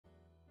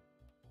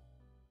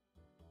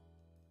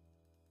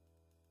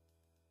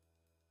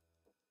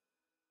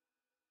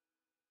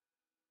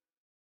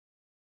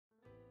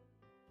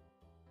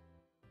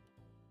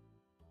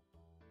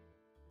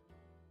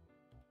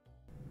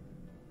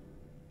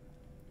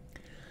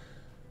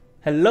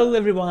Hello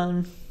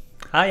everyone.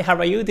 Hi, how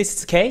are you? This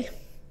is Kei.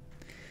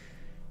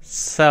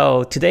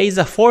 So today is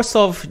the 4th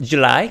of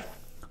July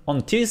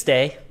on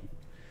Tuesday.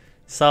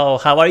 So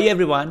how are you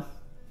everyone?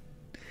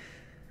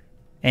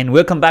 And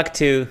welcome back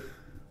to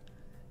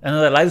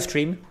another live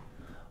stream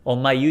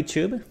on my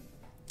YouTube.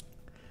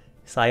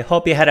 So I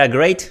hope you had a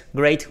great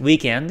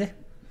weekend.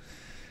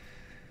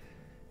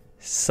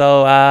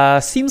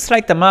 So seems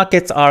like the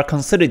markets are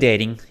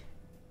consolidating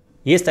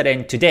yesterday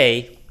and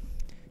today.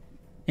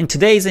 And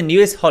today is a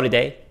US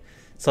holiday,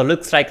 so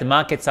looks like the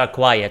markets are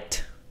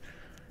quiet.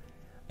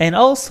 And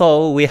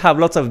also we have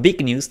lots of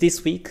big news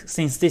this week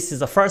since this is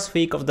the first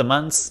week of the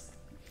month.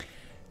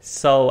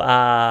 So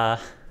yeah,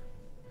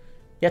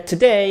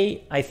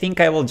 today I think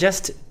I will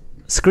just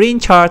screen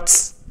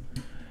charts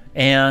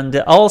and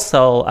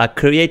also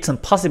create some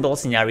possible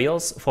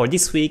scenarios for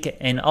this week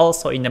and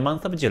also in the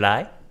month of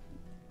July.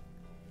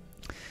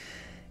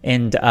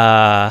 And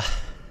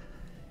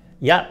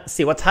yeah,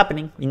 see what's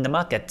happening in the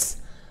markets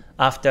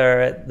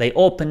after they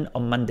open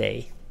on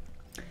Monday.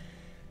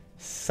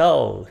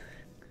 So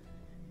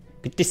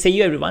good to see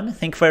you everyone.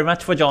 Thank you very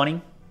much for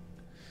joining.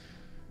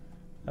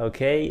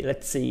 Okay,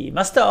 let's see.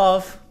 Master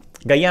of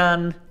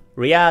Gayan,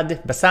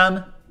 Riyadh,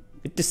 Bassam.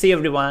 Good to see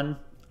everyone.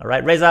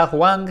 Alright, Reza,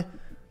 Huang,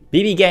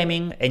 BB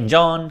Gaming, and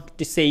John. Good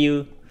to see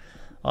you.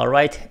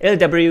 Alright,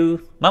 LW,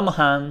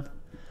 Mamohan,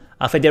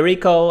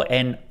 Federico,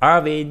 and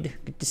Arvid.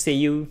 Good to see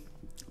you.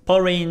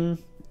 Pauline,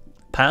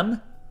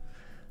 Pam.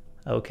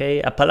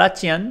 Okay,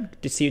 Appalachian,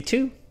 good to see you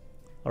too.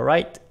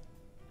 Alright.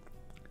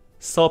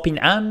 Sopin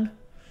An,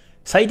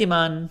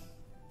 Saidiman,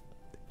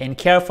 and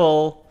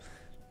Careful.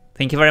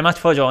 Thank you very much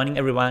for joining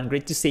everyone.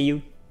 Great to see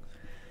you.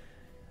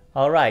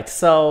 Alright,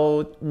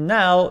 so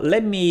now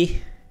let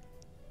me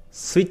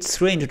switch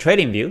screen to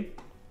TradingView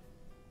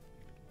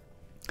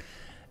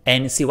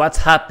and see what's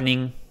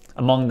happening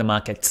among the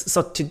markets.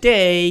 So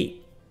today,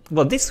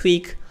 well this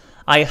week,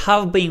 I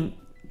have been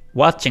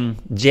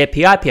watching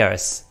JPY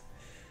pairs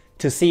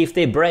to see if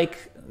they break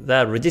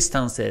the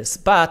resistances,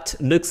 but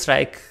looks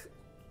like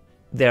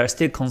they are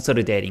still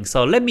consolidating.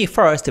 So let me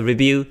first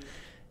review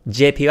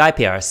JPY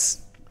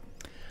pairs.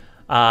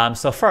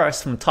 So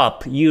first from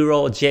top,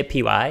 Euro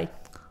JPY.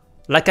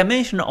 Like I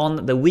mentioned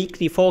on the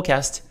weekly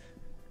forecast,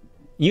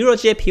 Euro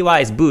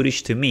JPY is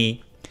bullish to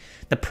me.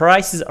 The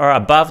prices are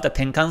above the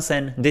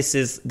Tenkan-sen. This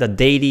is the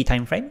daily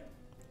time frame,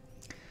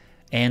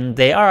 and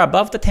they are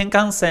above the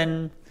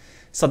Tenkan-sen.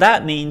 So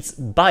that means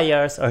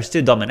buyers are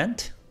still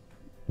dominant.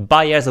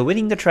 Buyers are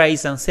winning the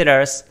trades and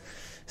sellers,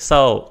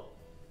 so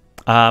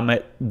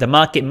the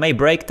market may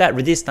break that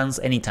resistance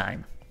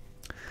anytime.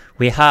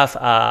 We have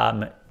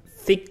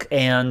thick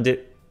and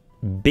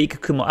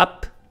big Kumo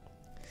up,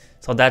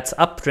 so that's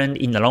uptrend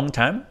in the long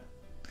term.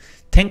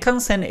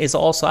 Tenkan-sen is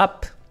also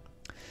up,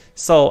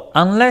 so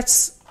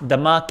unless the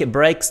market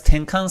breaks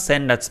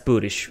Tenkan-sen, that's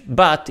bullish.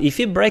 But if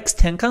it breaks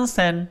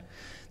Tenkan-sen,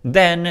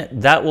 then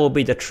that will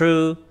be the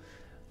true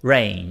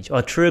range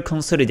or true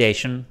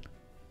consolidation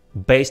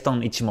based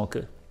on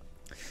Ichimoku.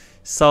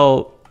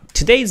 So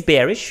today is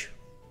bearish,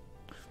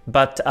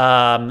 but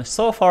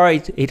so far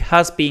it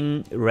has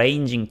been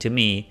ranging to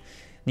me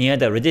near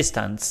the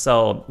resistance.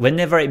 So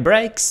whenever it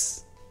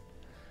breaks,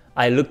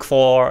 I look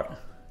for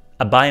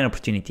buying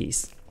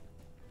opportunities.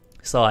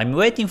 So I'm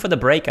waiting for the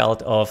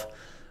breakout of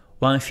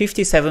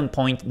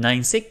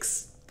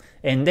 157.96,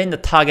 and then the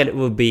target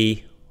will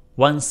be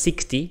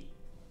 160,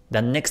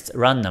 the next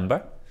run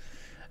number.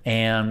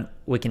 And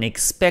we can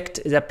expect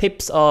the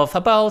pips of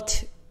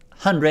about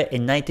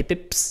 190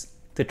 pips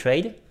to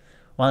trade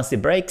once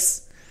it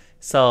breaks.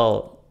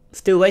 So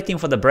still waiting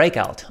for the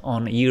breakout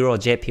on Euro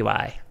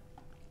JPY.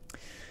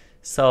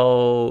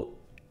 So,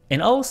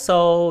 and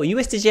also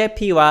USD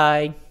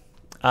JPY,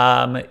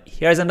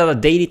 here's another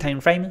daily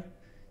time frame,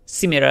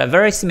 similar,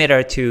 very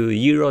similar to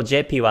Euro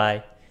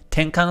JPY.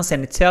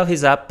 Tenkan-sen itself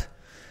is up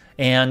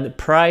and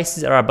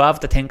prices are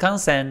above the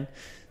Tenkan-sen.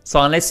 So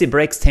unless it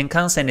breaks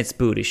Tenkan-sen, it's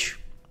bullish.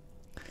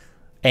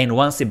 And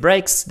once it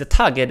breaks, the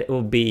target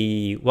will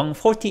be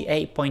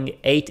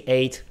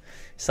 148.88.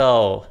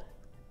 So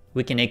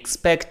we can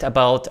expect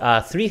about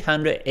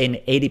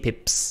 380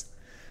 pips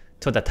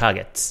to the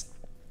targets.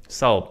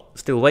 So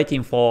still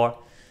waiting for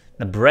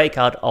the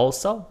breakout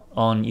also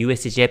on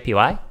USD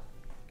JPY.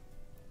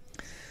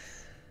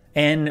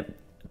 And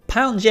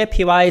Pound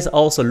JPY is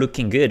also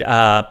looking good.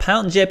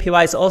 Pound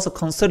JPY is also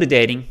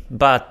consolidating,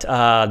 but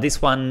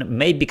this one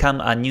may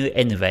become a new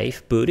N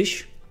wave,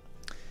 bullish.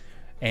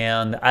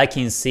 And I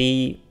can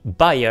see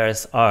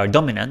buyers are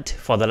dominant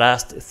for the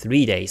last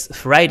 3 days,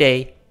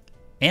 Friday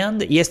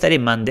and yesterday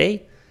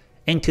Monday,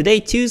 and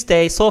today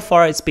Tuesday. So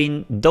far it's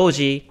been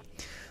doji,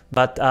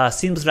 but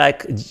seems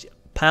like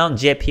Pound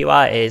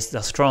JPY is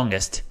the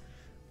strongest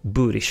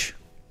bullish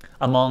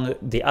among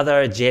the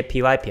other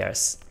JPY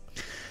pairs.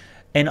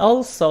 And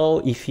also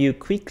if you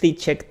quickly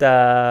check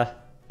the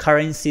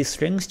currency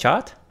strength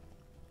chart,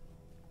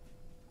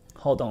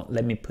 hold on,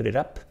 let me put it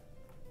up.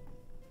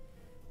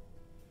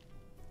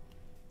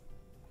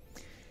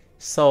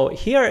 So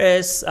here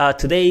is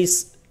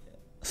today's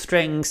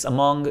strengths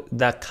among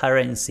the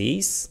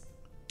currencies.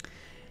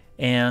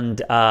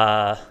 And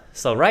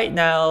so right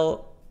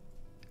now,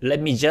 let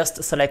me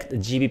just select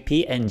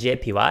GBP and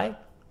JPY.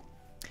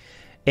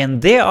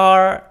 And they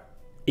are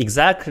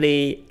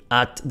exactly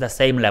at the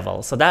same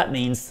level. So that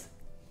means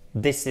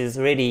this is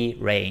really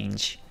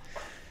range.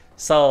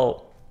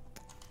 So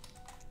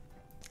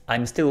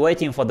I'm still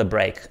waiting for the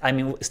break.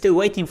 I'm still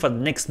waiting for the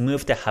next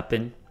move to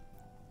happen.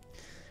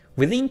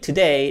 Within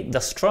today,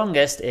 the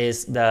strongest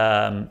is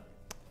the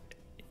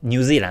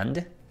New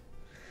Zealand,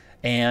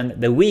 and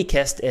the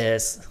weakest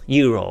is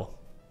Euro.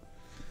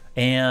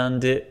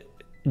 And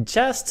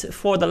just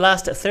for the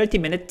last 30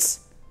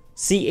 minutes,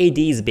 CAD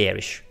is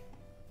bearish.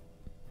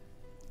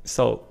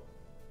 So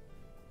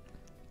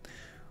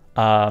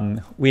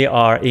we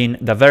are in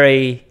the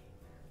very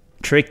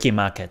tricky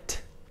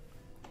market.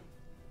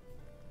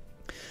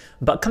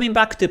 But coming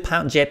back to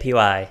pound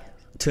JPY,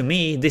 to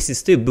me this is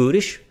still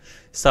bullish,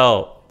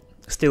 so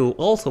still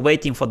also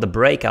waiting for the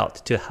breakout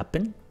to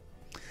happen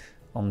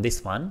on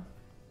this one.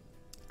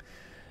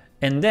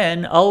 And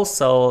then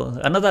also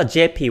another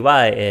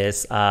JPY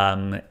is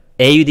AUD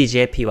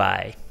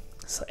JPY.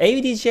 So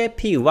AUD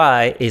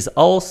JPY is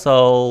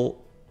also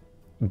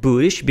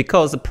bullish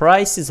because the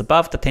price is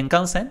above the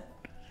Tenkan Sen,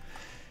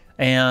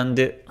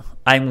 and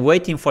I'm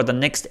waiting for the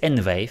next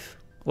N wave.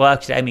 Well,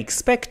 actually I'm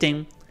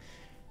expecting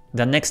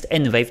the next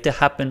N wave to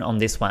happen on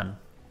this one.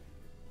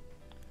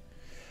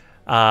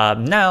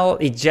 Now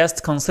it's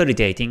just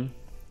consolidating,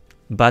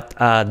 but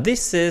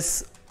this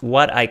is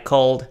what I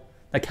called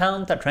the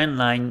counter trend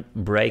line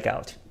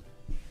breakout.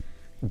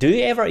 Do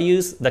you ever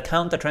use the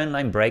counter trend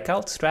line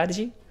breakout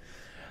strategy?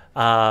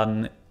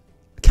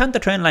 Counter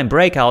trend line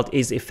breakout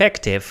is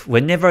effective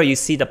whenever you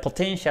see the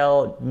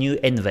potential new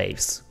N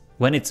waves,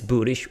 when it's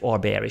bullish or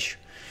bearish.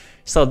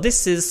 So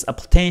this is a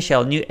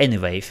potential new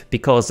N wave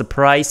because the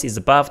price is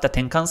above the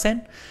Tenkan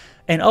Sen,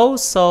 and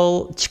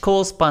also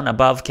Chikou span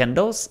above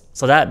candles.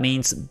 So that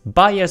means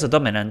buyers are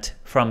dominant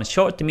from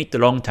short to mid to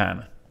long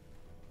term.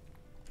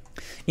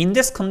 In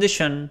this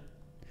condition,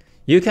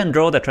 you can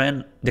draw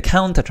the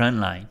counter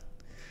trend line.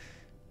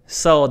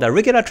 So the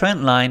regular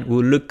trend line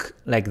will look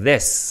like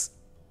this.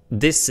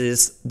 This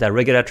is the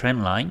regular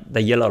trend line,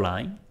 the yellow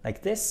line,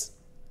 like this.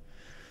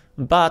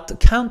 But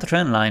counter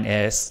trend line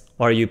is,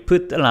 or you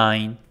put the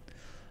line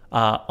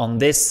on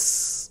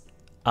this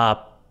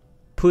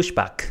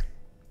pushback.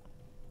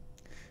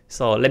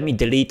 So let me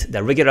delete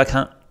the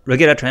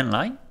regular trend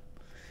line,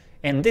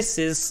 and this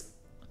is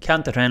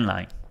counter trend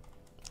line.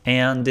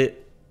 And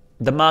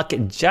the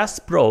market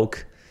just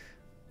broke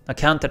a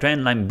counter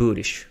trend line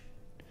bullish.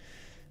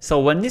 So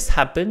when this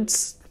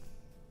happens,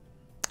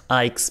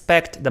 I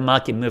expect the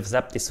market moves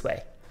up this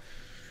way.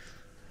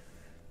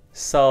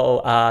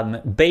 So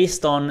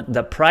based on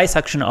the price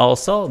action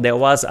also, there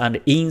was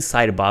an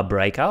inside bar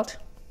breakout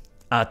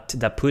at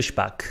the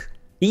pushback.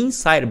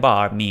 Inside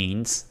bar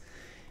means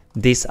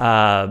this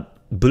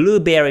blue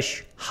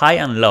bearish high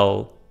and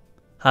low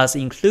has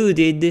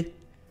included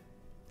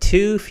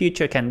two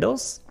future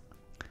candles,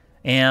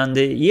 and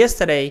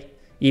yesterday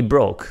it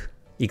broke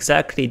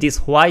exactly this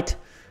white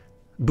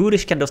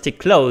bullish candlestick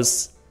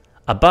close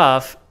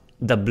above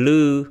the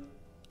blue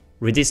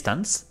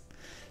resistance.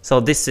 So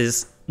this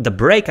is the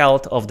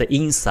breakout of the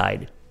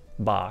inside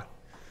bar.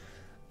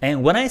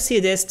 And when I see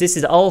this, this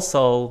is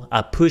also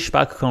a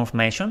pushback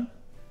confirmation.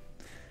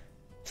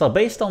 So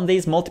based on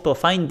these multiple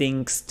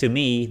findings, to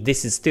me,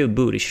 this is still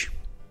bullish.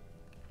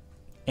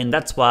 And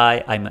that's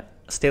why I'm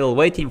still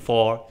waiting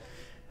for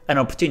an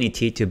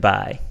opportunity to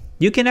buy.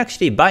 You can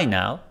actually buy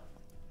now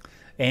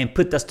and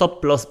put the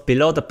stop loss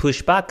below the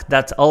pushback.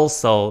 That's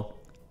also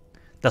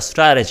the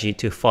strategy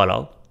to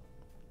follow.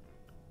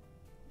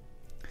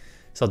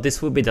 So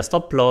this will be the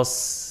stop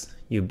loss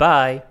you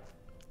buy,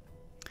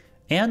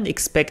 and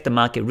expect the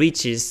market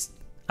reaches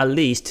at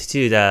least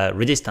to the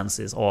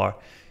resistances or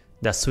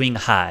the swing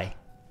high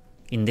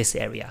in this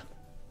area.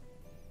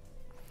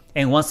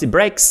 And once it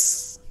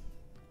breaks,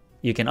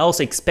 you can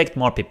also expect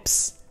more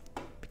pips,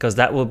 because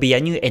that will be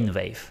a new N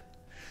wave.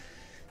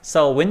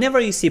 So whenever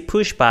you see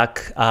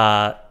pushback,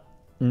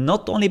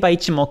 not only by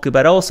Ichimoku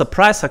but also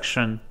price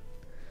action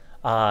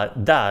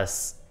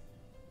does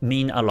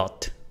mean a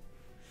lot.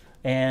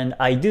 And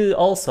I do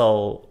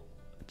also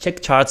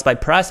check charts by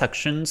price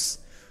actions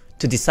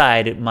to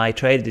decide my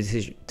trade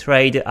decisions.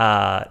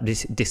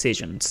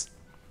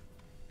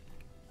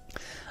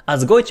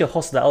 As Goichi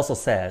Hosoda also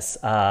says,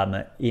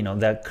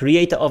 the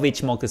creator of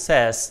Ichimoku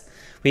says,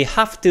 we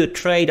have to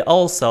trade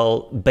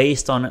also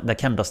based on the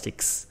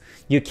candlesticks.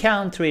 You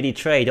can't really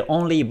trade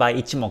only by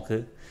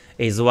Ichimoku,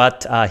 is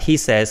what he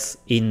says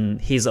in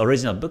his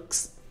original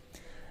books.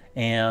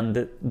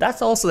 And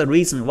that's also the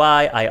reason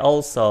why I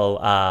also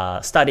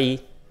study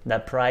the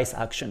price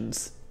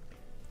actions.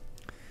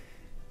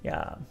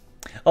 Yeah.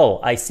 Oh,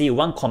 I see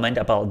one comment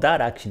about that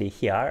actually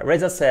here.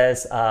 Reza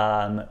says,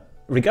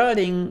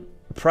 regarding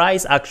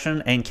price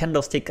action and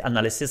candlestick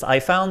analysis, I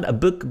found a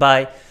book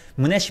by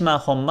Muneshima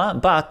Honma,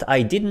 but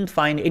I didn't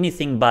find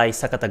anything by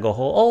Sakata Goho.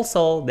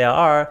 Also, there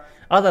are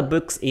other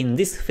books in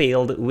this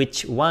field.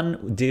 Which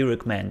one do you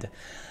recommend?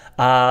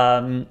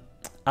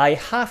 I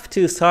have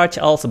to search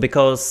also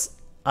because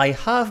I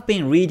have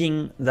been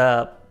reading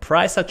the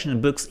price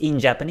action books in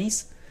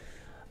Japanese.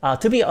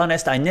 To be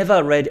honest, I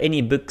never read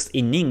any books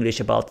in English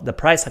about the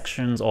price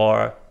actions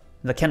or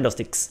the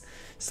candlesticks.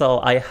 So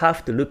I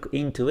have to look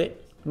into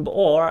it.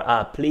 Or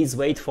please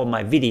wait for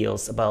my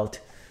videos about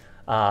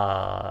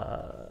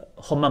Honma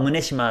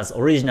Muneshima's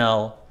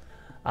original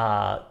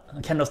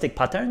candlestick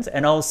patterns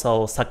and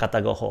also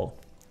Sakata Goho.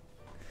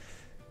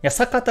 Yeah,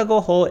 Sakata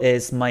Goho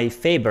is my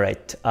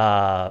favorite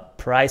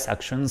price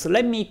actions.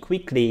 Let me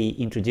quickly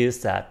introduce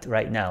that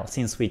right now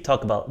since we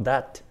talk about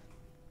that.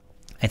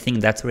 I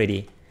think that's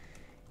really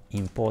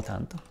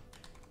important.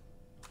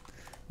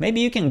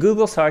 Maybe you can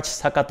Google search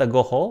Sakata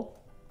Goho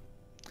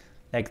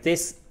like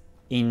this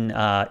in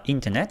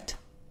internet.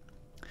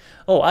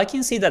 Oh, I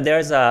can see that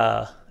there's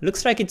a,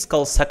 looks like it's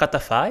called Sakata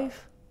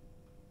 5.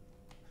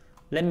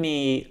 Let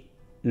me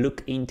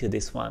look into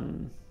this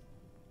one.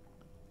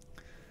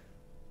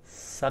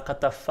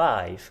 Sakata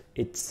 5,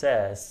 it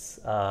says,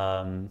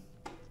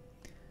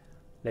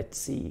 let's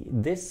see,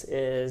 this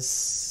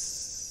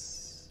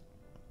is,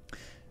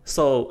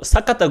 so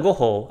Sakata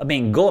Goho, I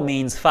mean Go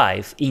means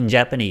 5 in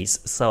Japanese,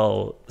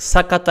 so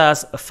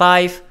Sakata's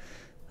 5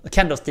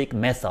 candlestick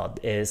method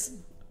is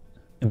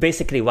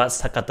basically what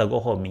Sakata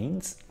Goho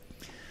means.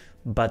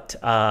 But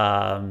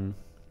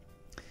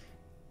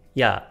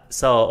yeah,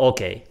 so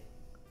okay.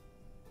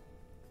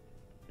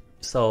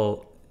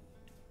 So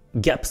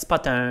gaps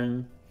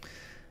pattern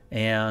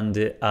and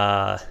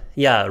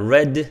yeah,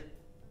 red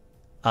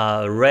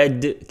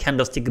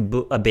candlestick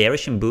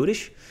bearish and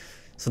bullish.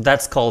 So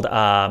that's called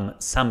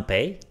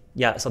Sanpei.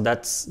 Yeah, so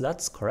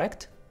that's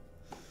correct.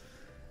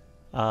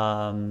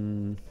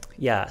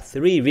 Yeah,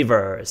 3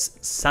 rivers,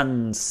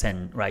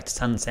 Sansen, right?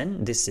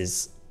 Sansen. This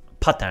is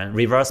pattern,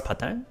 reverse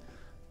pattern.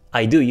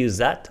 I do use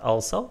that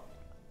also.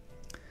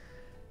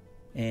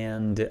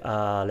 And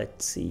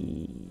let's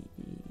see,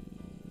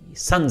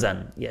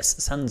 Sanzan. Yes,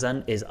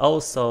 Sanzan is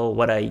also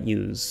what I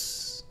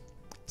use.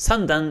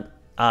 Sanzan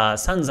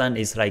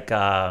is like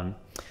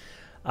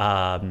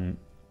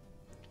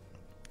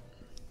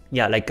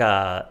yeah, like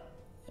a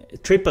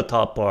triple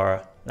top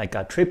or like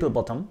a triple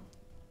bottom.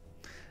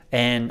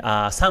 And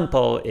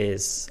Sampo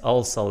is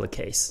also the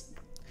case.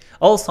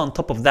 Also on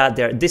top of that,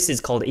 this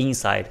is called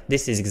inside.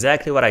 This is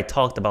exactly what I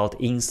talked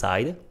about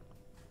inside.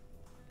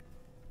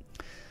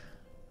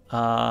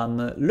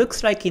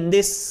 Looks like in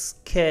this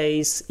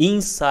case,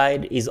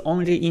 inside is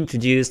only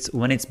introduced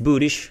when it's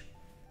bullish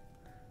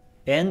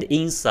and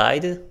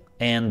inside,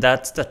 and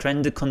that's the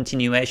trend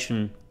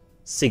continuation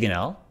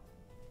signal.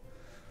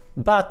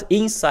 But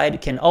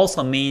inside can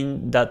also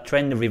mean the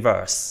trend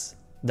reverse.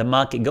 The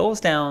market goes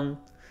down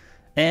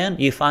and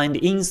you find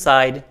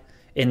inside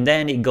and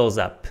then it goes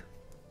up.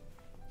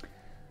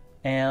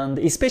 And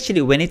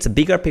especially when it's a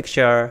bigger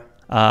picture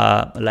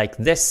like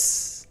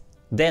this,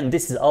 then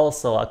this is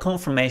also a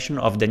confirmation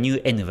of the new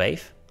N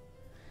wave.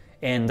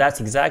 And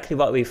that's exactly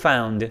what we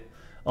found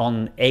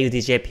on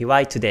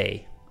AUD/JPY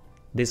today.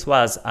 This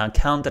was a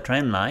counter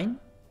trend line,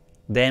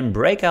 then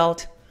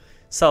breakout.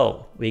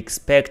 So we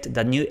expect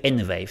the new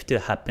N wave to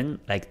happen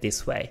like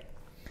this way.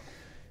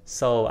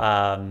 So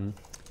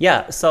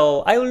yeah,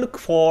 so I will look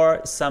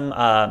for some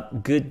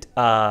good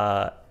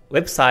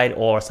website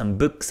or some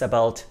books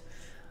about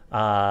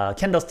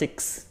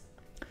candlesticks.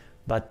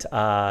 But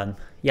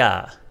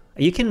yeah,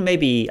 you can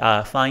maybe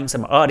find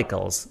some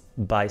articles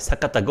by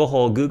Sakata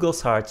Goho, Google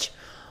search,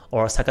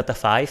 or Sakata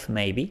 5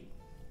 maybe.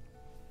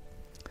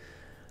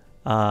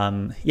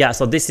 Yeah,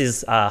 so this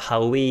is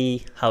how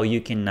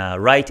you can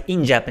write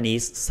in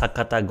Japanese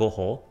Sakata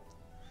Goho.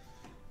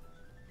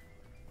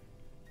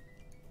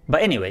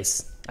 But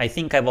anyways, I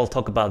think I will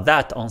talk about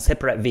that on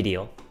separate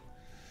video.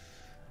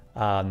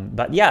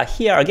 But yeah,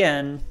 here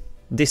again,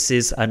 this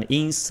is an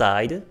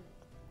inside,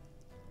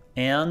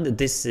 and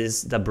this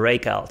is the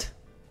breakout.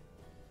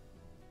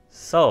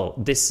 So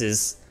this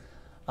is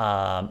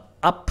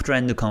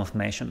uptrend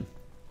confirmation.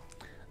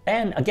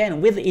 And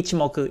again, with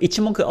Ichimoku,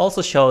 Ichimoku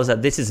also shows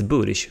that this is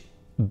bullish.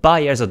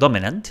 Buyers are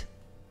dominant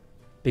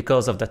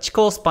because of the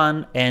Chikou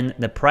span and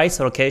the price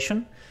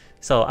allocation.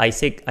 So I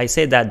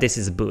say that this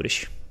is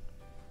bullish.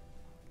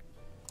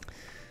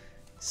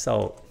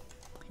 So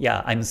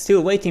yeah, I'm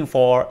still waiting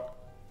for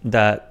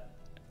the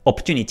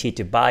opportunity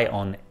to buy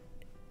on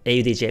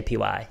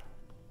AUD/JPY.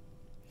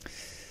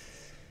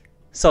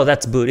 So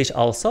that's bullish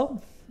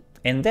also.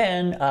 And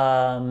then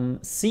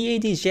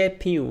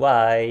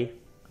CAD/JPY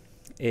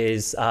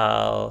is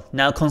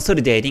now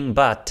consolidating,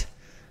 but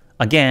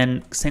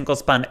again, Senko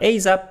span A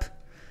is up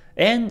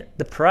and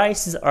the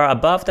prices are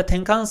above the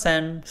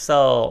Tenkan-sen,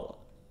 so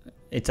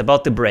it's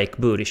about to break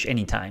bullish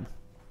anytime.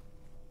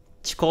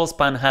 Chikou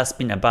span has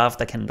been above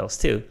the candles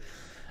too,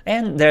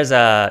 and there's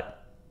a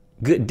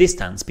good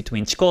distance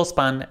between Chikou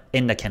span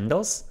and the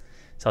candles,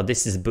 so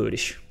this is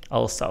bullish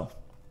also.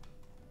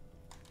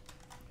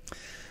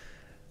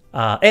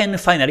 And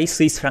finally,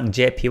 Swiss franc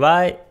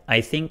JPY,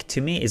 I think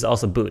to me is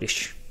also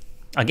bullish.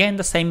 Again,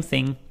 the same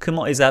thing,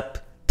 Kumo is up,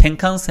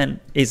 Tenkan-sen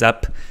is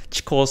up,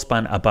 Chikou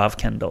span above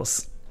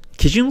candles.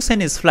 Kijun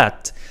Sen is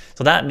flat,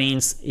 so that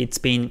means it's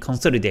been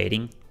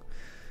consolidating.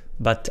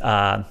 But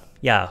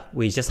yeah,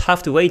 we just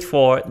have to wait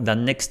for the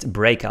next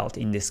breakout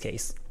in this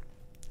case.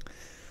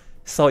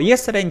 So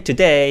yesterday and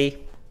today,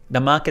 the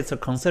markets are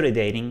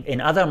consolidating.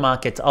 In other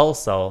markets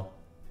also,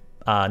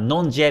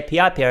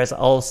 non-JPY pairs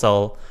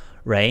also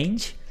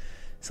range.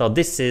 So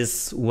this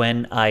is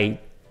when I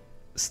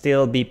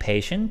still be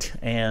patient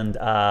and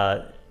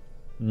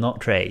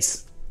not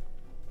trace.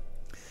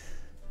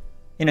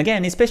 And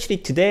again, especially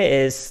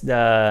today is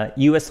the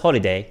US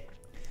holiday.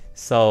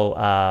 So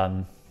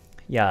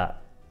yeah,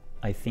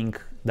 I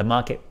think the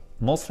market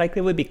most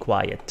likely will be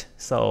quiet.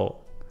 So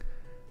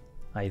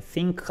I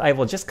think I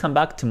will just come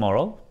back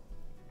tomorrow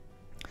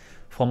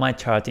for my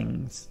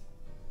chartings.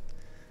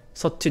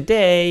 So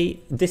today,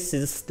 this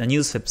is the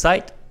news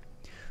website.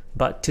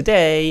 But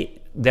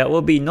today, there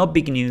will be no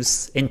big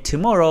news. And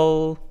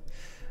tomorrow,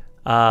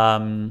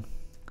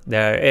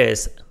 there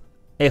is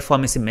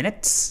FOMC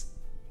minutes.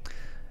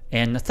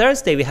 And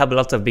Thursday, we have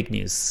lots of big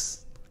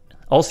news.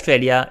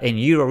 Australia and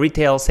Euro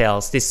retail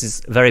sales, this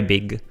is very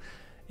big.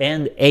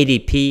 And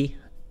ADP,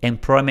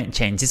 employment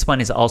change, this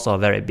one is also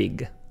very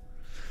big.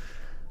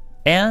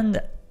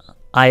 And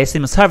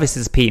ISM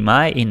services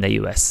PMI in the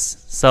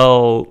US.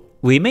 So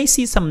we may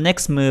see some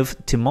next move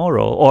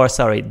tomorrow, or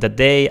sorry, the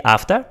day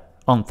after,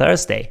 on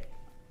Thursday.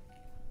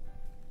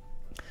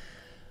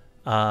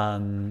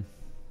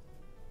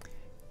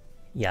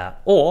 Yeah,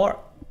 or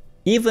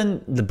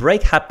even the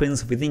break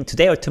happens within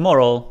today or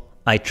tomorrow,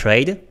 I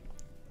trade,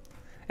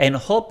 and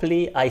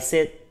hopefully I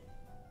set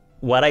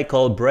what I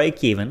call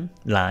break-even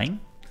line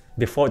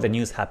before the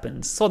news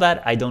happens so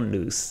that I don't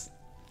lose.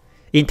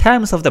 In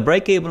terms of the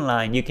break-even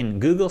line, you can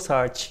Google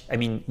search,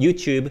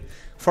 YouTube,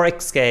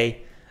 Forexkei,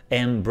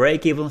 and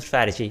break-even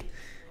strategy,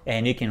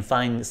 and you can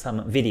find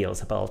some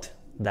videos about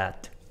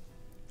that.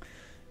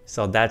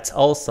 So that's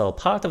also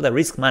part of the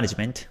risk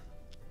management.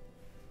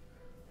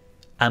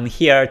 I'm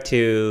here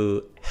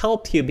to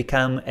help you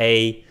become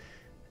a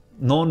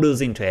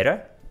non-losing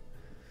trader.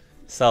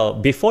 So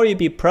before you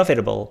be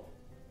profitable,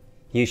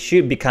 you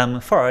should become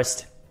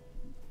first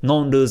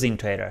non-losing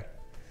trader.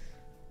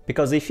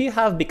 Because if you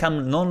have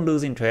become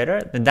non-losing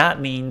trader, then that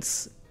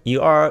means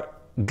you are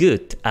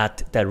good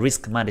at the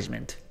risk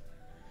management.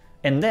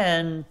 And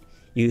then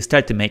you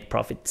start to make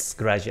profits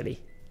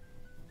gradually.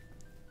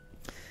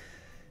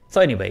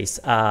 So anyways,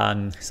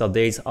 so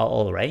these are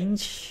all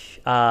range.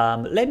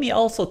 Let me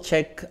also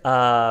check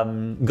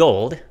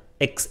gold,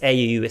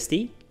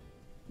 XAUUSD.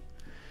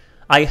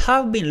 I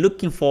have been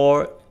looking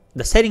for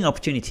the selling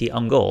opportunity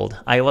on gold.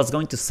 I was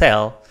going to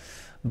sell,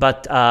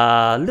 but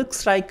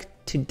looks like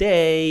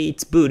today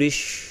it's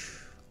bullish,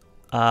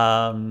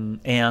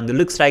 and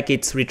looks like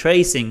it's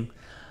retracing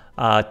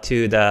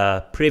to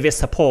the previous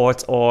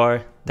support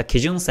or the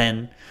Kijun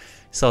Sen.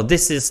 So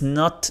this is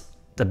not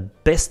the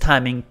best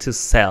timing to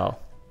sell.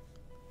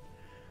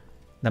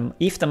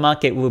 If the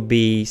market will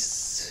be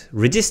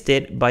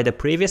resisted by the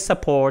previous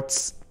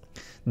supports,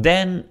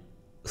 then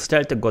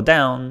start to go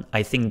down,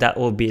 I think that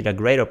will be the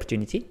great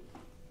opportunity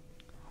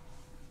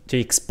to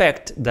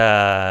expect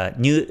the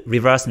new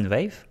reversing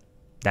wave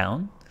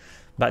down.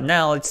 But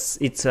now it's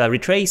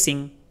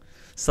retracing,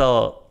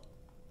 so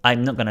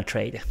I'm not gonna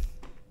trade.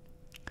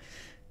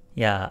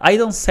 Yeah, I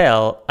don't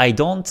sell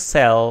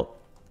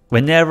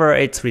whenever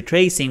it's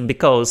retracing,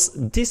 because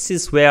this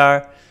is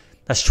where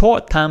the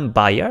short-term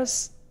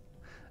buyers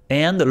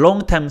and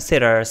long-term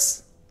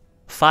sellers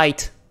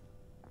fight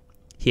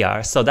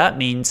here. So that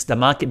means the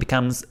market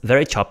becomes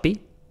very choppy.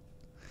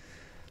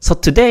 So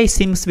today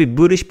seems to be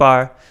bullish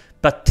bar,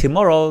 but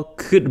tomorrow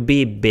could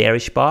be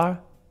bearish bar,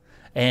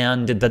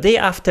 and the day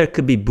after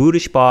could be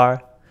bullish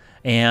bar,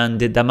 and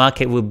the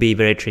market will be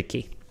very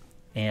tricky.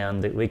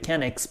 And we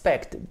can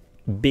expect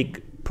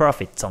big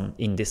profits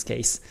in this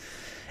case.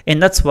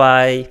 And that's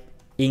why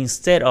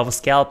instead of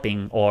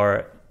scalping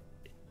or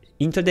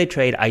intraday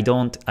trade, I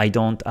don't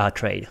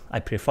trade. I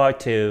prefer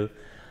to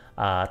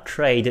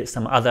trade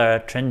some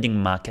other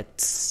trending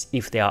markets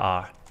if there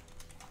are.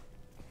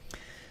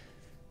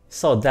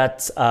 So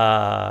that's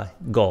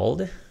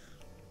gold.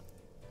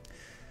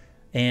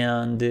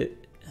 And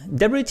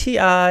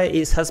WTI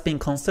has been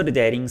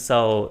consolidating,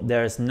 so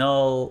there's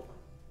no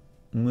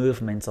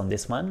movements on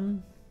this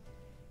one.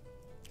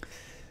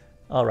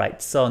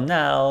 Alright, so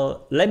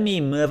now let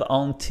me move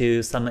on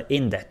to some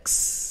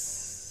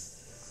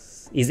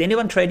index. Is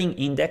anyone trading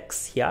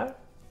index here?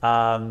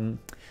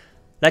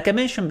 Like I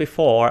mentioned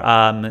before,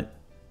 Nasdaq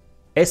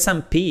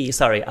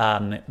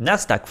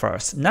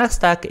first.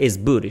 Nasdaq is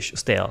bullish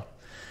still,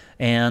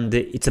 and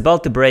it's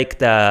about to break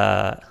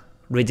the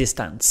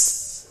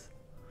resistance.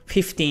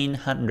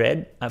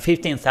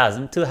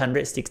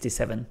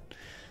 15,267,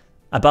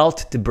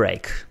 about to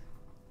break.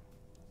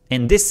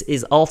 And this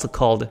is also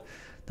called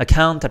the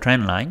counter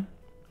trend line.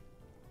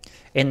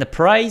 And the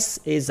price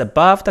is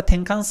above the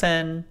Tenkan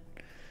Sen,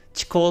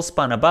 Chikou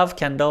span above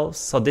candle,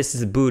 so this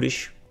is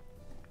bullish.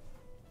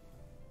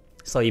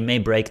 So you may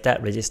break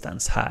that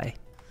resistance high.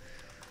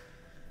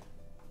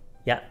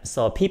 Yeah,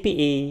 so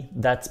PPE,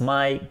 that's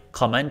my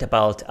comment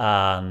about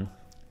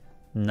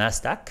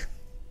Nasdaq.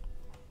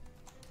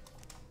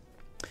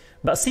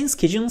 But since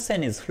Kijun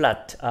Sen is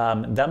flat,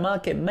 the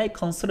market may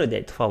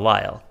consolidate for a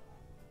while.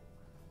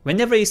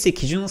 Whenever you see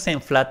Kijun Sen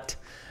flat,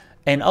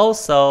 and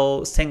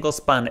also Senko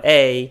Span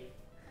A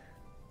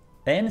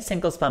and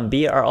Senko Span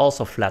B are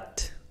also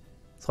flat.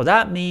 So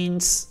that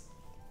means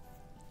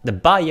the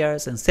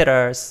buyers and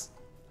sellers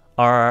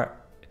are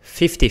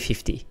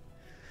 50-50.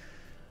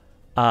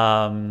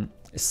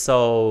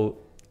 So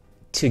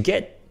to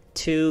get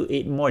to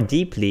it more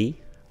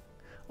deeply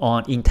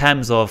in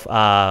terms of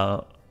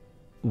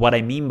what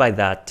I mean by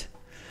that,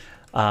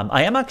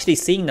 I am actually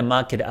seeing the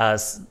market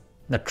as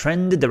the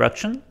trend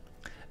direction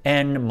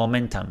and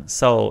momentum.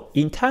 So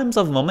in terms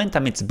of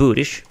momentum, it's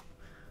bullish.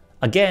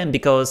 Again,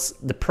 because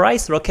the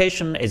price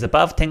location is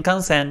above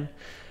Tenkan-sen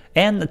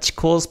and the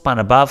Chikou span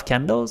above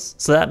candles.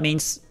 So that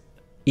means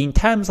in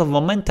terms of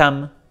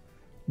momentum,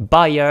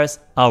 buyers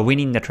are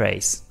winning the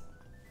trades.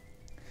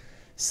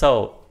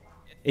 So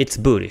it's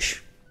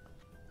bullish.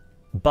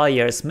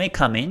 Buyers may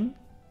come in,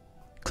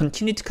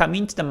 continue to come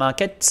into the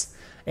markets,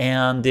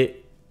 and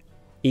it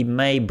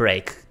may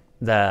break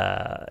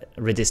the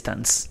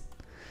resistance.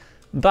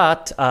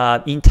 But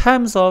in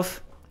terms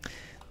of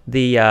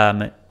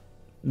the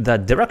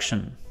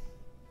direction,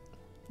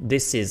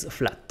 this is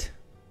flat.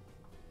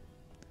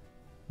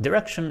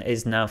 Direction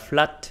is now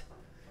flat,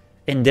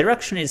 and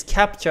direction is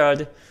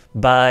captured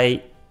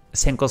by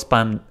Senko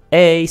Span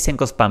A,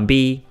 Senko Span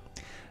B,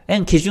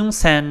 and Kijun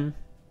Sen,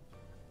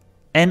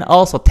 and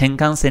also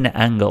Tenkan Sen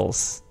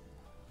angles.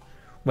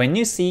 When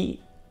you see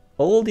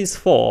all these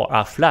four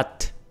are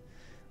flat,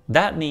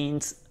 that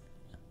means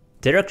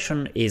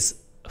direction is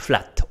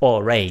flat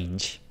or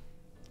range.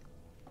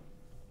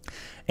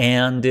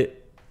 And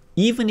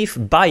even if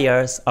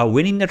buyers are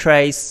winning the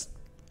trades,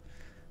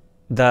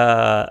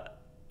 the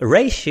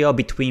ratio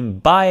between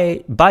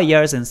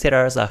buyers and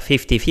sellers are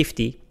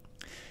 50-50.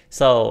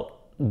 So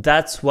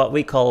that's what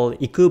we call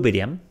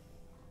equilibrium.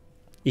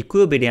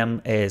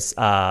 Equilibrium is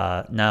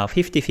now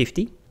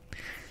 50-50.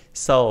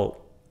 So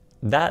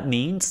that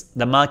means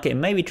the market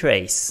may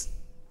retrace.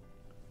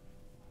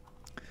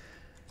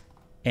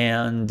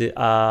 And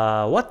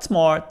what's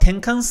more,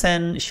 Tenkan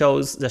Sen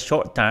shows the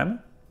short term,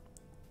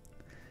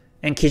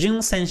 and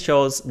Kijun Sen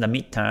shows the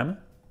mid term,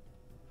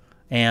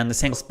 and the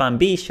Senko Span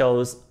B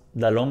shows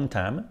the long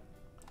term.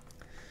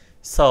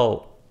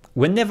 So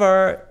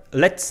whenever,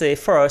 let's say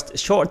first,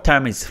 short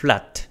term is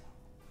flat,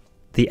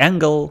 the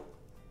angle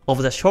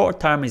of the short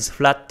term is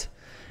flat,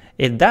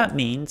 that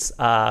means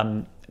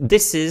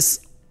this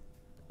is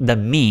the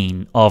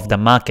mean of the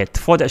market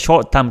for the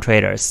short term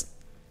traders.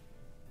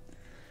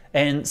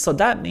 And so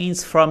that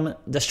means from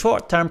the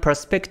short-term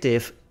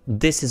perspective,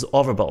 this is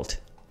overbought.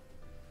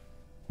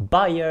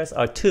 Buyers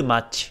are too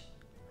much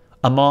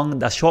among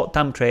the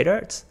short-term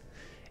traders,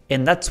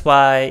 and that's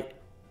why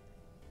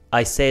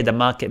I say the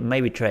market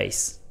may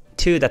retrace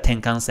to the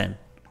Tenkan Sen.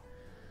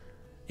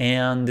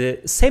 And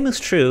same is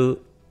true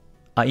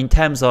in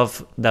terms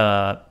of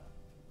the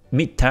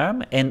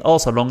mid-term and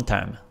also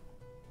long-term.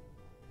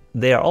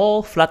 They are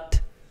all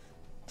flat,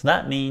 so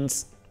that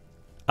means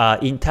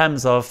in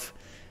terms of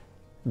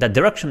the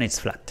direction is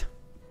flat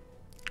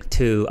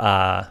to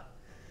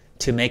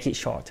make it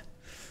short.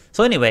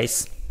 So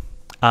anyways,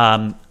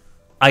 so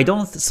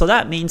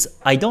that means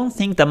I don't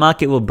think the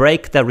market will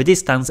break the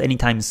resistance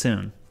anytime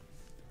soon.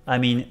 I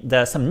mean,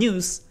 some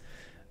news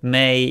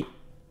may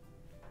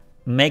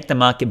make the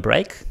market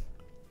break,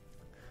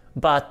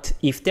 but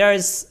if there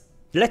is,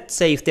 let's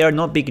say if there are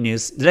no big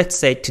news, let's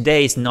say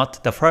today is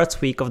not the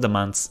first week of the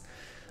month,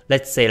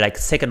 let's say like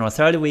second or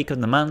third week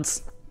of the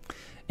month,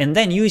 and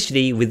then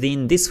usually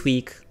within this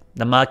week,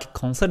 the market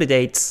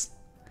consolidates,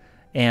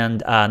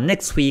 and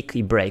next week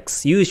it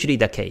breaks, usually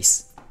the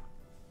case.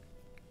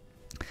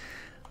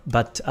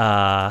 But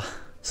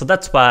so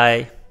that's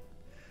why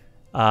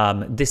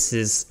this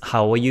is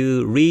how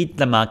you read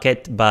the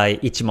market by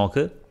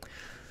Ichimoku.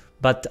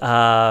 But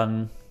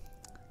to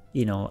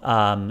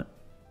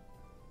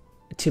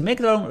make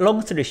the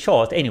long story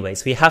short,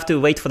 anyways, we have to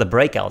wait for the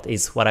breakout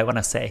is what I want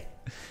to say.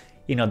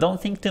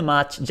 Don't think too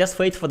much, just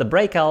wait for the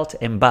breakout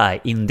and buy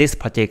in this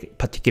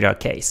particular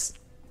case.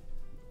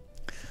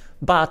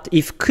 But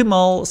if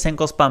Kumo,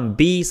 Senko Span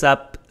B is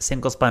up,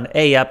 Senko Span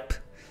A up,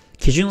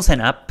 Kijun Sen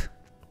up,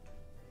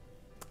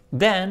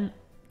 then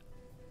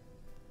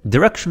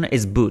direction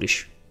is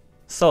bullish.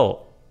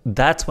 So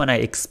that's when I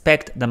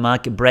expect the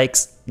market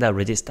breaks the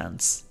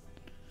resistance.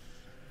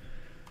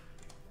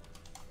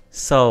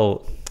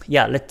 So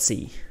yeah, let's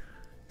see.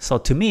 So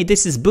to me,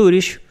 this is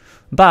bullish,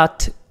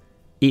 but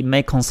it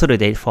may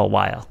consolidate for a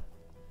while.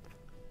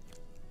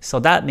 So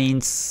that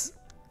means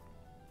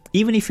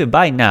even if you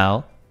buy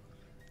now,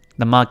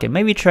 the market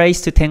may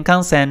retrace to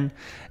Tenkan Sen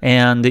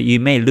and you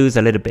may lose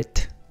a little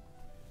bit.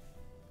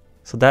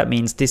 So that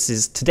means this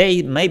is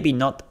today maybe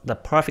not the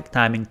perfect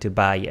timing to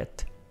buy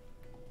yet.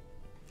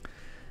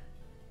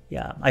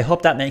 Yeah, I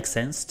hope that makes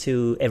sense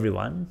to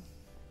everyone.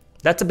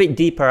 That's a bit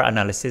deeper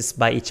analysis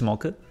by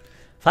Ichimoku.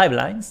 5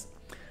 lines.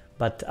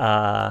 But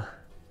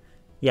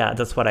yeah,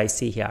 that's what I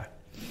see here.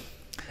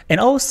 And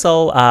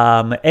also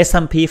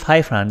S&P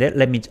 500,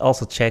 let me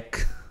also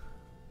check.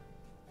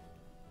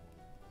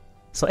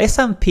 So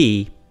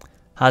S&P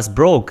has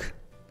broke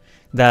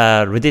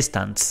the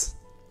resistance.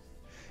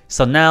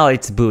 So now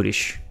it's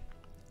bullish.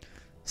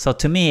 So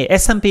to me,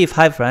 S&P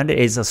 500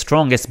 is the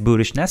strongest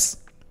bullishness.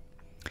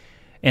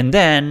 And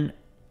then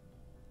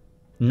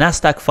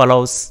Nasdaq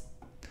follows,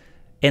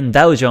 and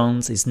Dow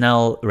Jones is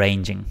now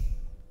ranging.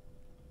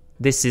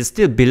 This is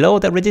still below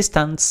the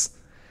resistance,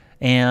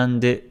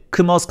 and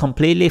Kumo's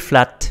completely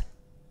flat.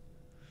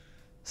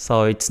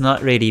 So it's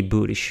not really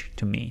bullish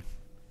to me.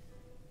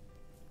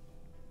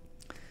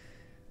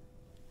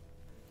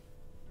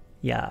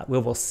 Yeah, we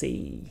will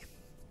see.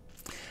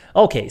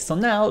 Okay, so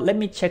now let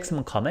me check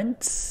some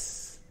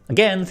comments.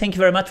 Again, thank you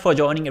very much for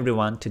joining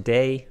everyone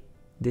today.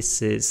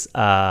 This is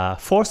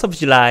 4th of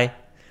July.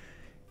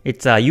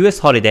 It's a US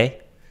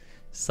holiday,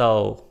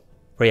 so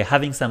we're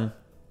having some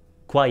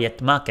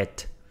quiet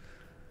market.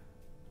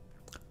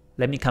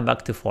 Let me come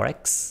back to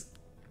Forex.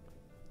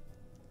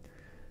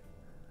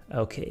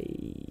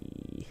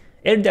 Okay,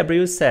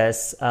 LW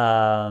says,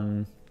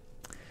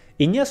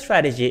 in your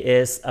strategy,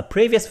 is a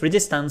previous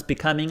resistance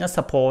becoming a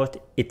support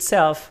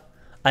itself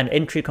an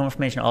entry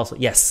confirmation also?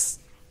 Yes,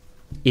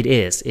 it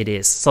is. It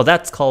is. So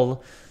that's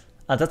called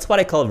that's what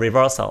I call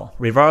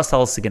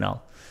reversal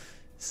signal.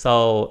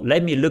 So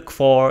let me look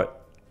for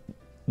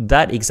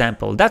that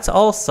example. That's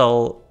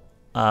also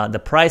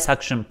the price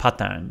action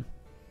pattern,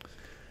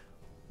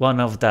 one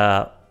of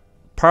the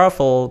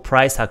powerful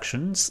price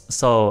actions.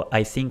 So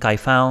I think I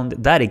found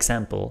that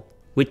example,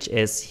 which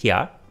is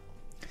here.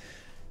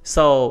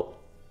 So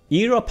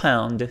Euro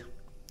Pound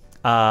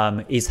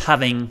is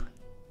having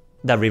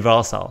the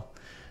reversal.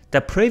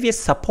 The previous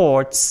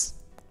supports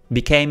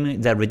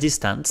became the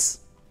resistance.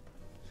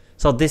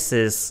 So this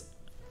is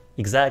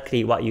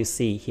exactly what you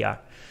see here.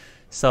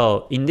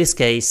 So in this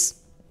case,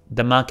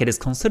 the market is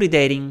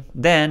consolidating,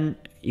 then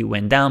it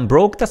went down,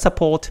 broke the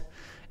support,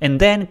 and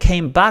then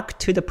came back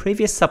to the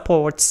previous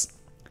supports,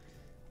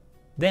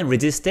 then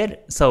resisted.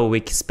 So we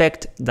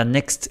expect the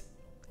next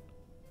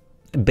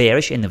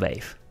bearish in the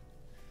wave.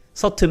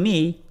 So to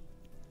me,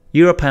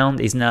 Euro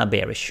Pound is now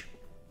bearish.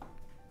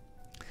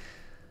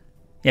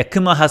 Yeah,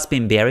 Kumo has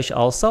been bearish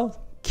also.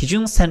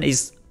 Kijun Sen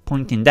is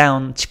pointing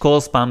down,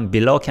 Chikou span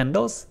below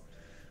candles.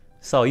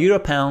 So Euro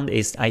Pound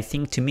is, I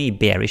think, to me,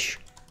 bearish.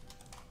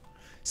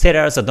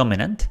 Sellers are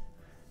dominant,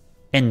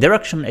 and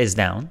direction is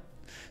down.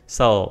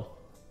 So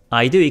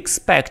I do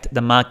expect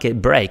the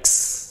market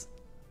breaks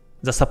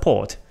the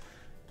support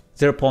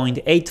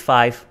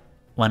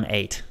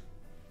 0.8518.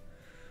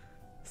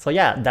 So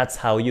yeah, that's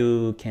how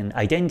you can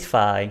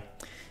identify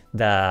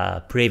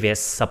the previous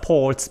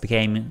supports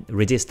became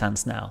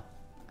resistance now.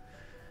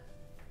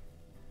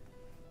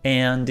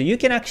 And you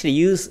can actually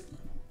use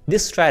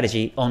this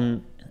strategy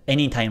on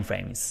any time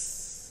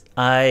frames.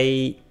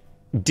 I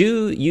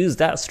do use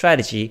that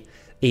strategy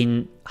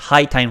in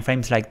high time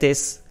frames like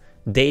this,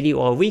 daily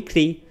or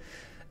weekly.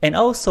 And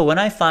also when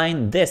I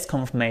find this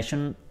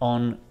confirmation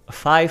on a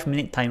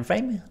 5-minute time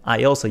frame,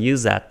 I also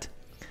use that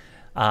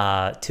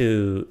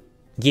to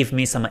give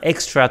me some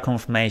extra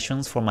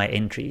confirmations for my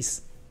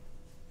entries.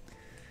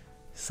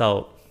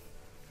 So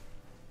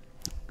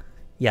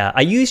yeah,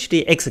 I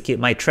usually execute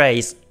my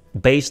trades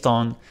based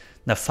on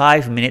the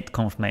 5-minute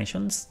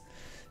confirmations.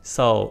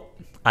 So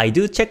I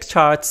do check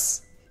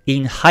charts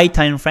in high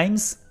time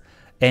frames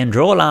and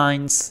draw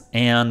lines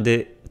and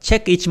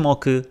check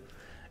Ichimoku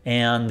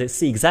and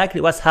see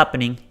exactly what's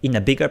happening in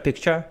a bigger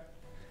picture,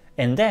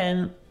 and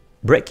then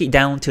break it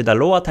down to the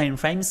lower time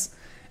frames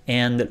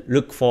and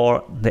look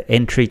for the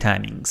entry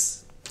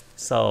timings.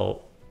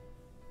 So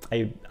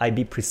I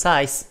be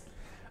precise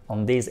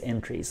on these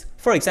entries.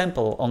 For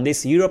example, on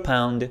this Euro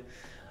Pound,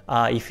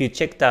 if you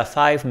check the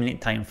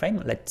 5-minute time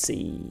frame, let's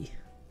see,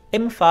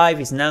 M5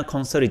 is now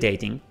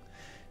consolidating.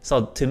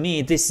 So to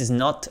me, this is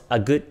not a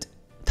good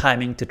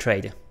timing to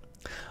trade.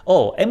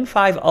 Oh,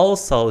 M5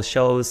 also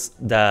shows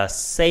the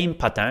same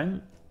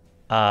pattern,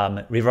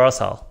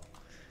 reversal.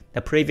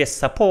 The previous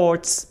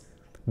supports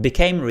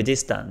became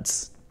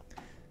resistance.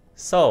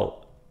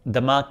 So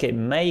the market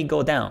may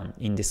go down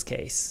in this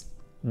case,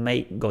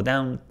 may go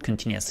down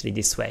continuously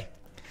this way.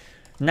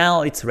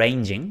 Now it's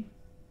ranging,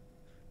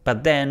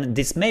 but then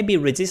this may be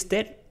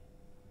resisted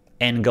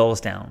and goes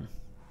down.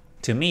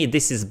 To me,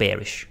 this is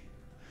bearish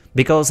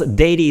because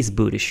daily is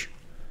bullish.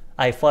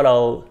 I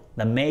follow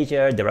the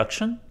major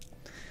direction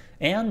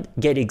and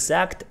get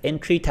exact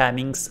entry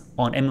timings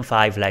on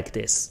M5 like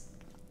this,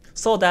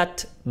 so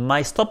that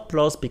my stop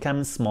loss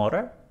becomes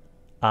smaller,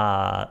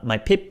 my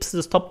pips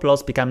stop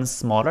loss becomes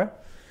smaller,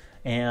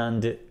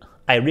 and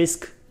I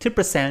risk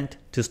 2%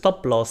 to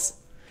stop loss.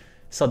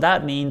 So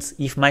that means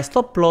if my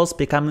stop loss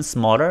becomes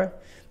smaller,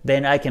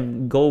 then I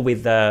can go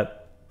with the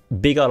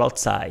bigger lot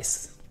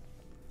size.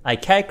 I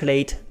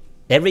calculate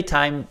every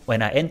time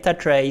when I enter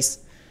trades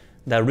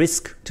the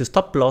risk to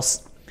stop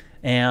loss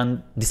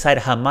and decide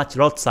how much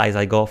lot size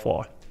I go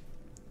for.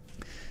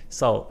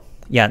 So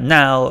yeah,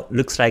 now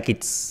looks like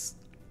it's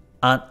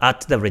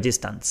at the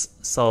resistance.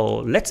 So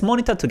let's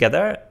monitor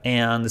together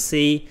and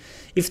see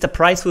if the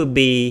price will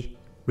be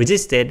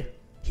resisted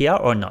here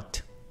or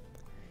not.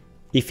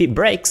 If it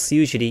breaks,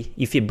 usually,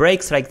 if it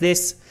breaks like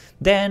this,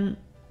 then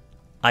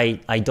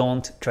I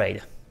don't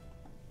trade.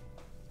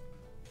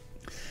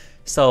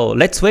 So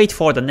let's wait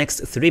for the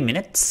next 3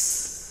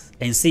 minutes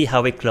and see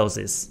how it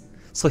closes.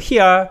 So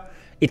here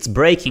it's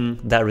breaking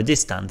the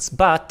resistance,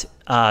 but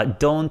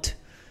don't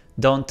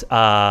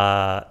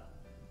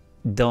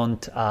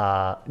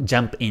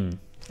jump in.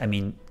 I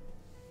mean,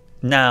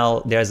 now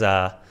there's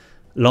a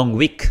long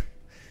wick.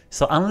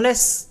 So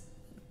unless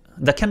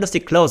the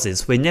candlestick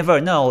closes, we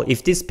never know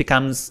if this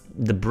becomes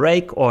the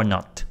break or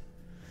not.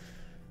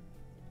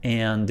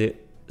 And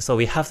so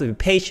we have to be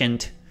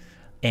patient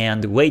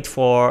and wait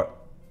for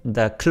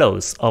the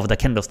close of the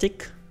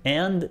candlestick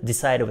and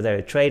decide whether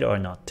to trade or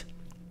not.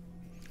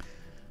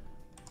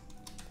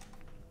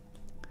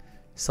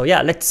 So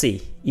yeah, let's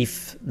see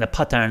if the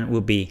pattern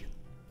will be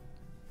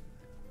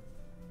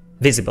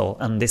visible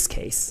in this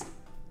case.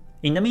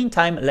 In the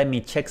meantime, let me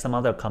check some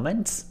other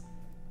comments.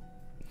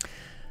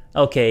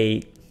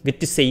 Okay, good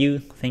to see you.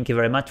 Thank you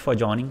very much for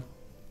joining.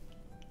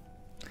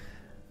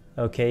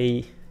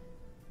 Okay,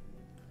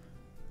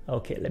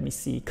 let me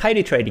see.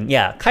 Kyrie trading.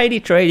 Yeah, Kyrie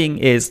trading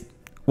is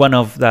one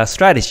of the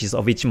strategies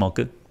of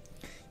Ichimoku.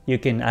 You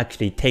can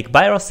actually take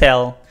buy or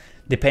sell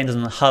depends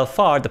on how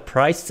far the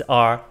prices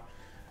are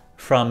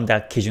from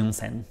the Kijun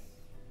Sen.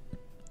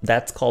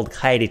 That's called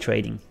Kyrie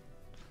trading.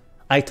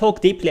 I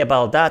talk deeply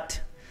about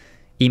that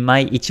in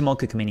my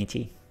Ichimoku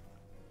community.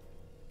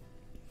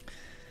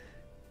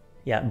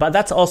 Yeah, but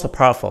that's also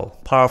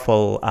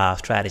powerful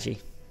strategy.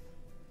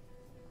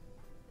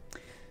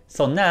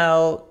 So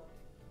now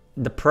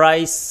the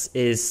price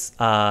is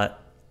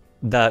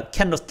the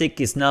candlestick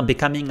is now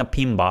becoming a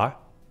pin bar.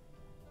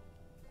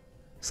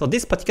 So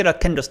this particular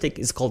candlestick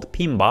is called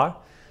pin bar.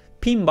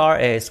 Pin bar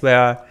is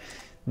where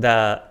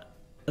the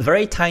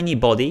very tiny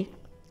body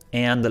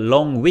and the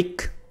long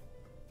wick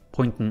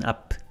pointing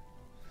up.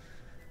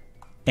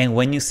 And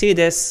when you see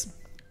this,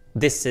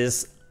 this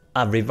is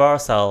a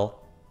reversal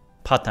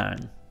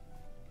pattern.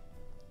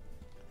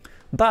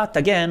 But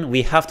again,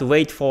 we have to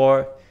wait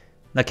for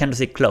the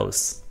candlestick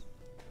close.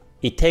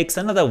 It takes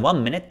another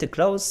 1 minute to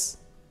close.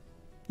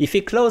 If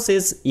it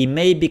closes, it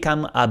may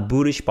become a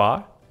bullish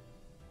bar,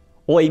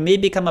 or it may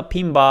become a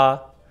pin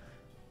bar.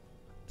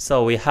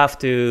 So we have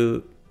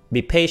to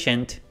be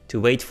patient to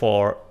wait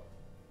for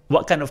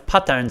what kind of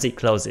patterns it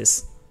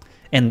closes,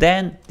 and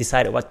then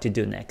decide what to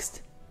do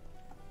next.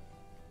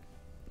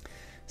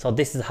 So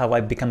this is how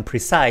I become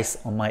precise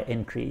on my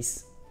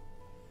entries.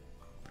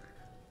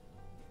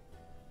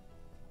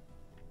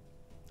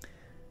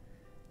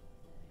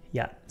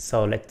 Yeah,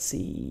 so let's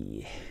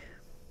see.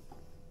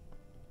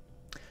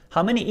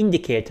 How many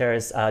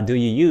indicators do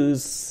you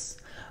use?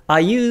 I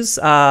use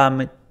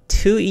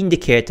 2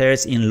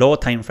 indicators in low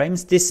time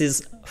frames. This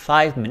is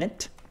 5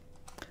 minute,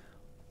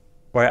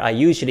 where I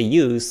usually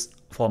use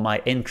for my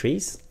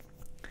entries.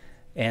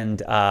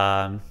 And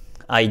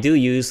I do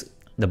use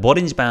the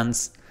Bollinger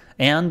Bands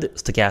and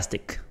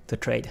stochastic to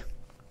trade.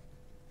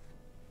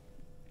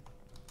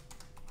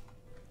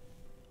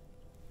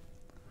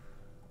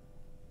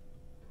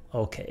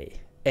 Okay,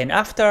 and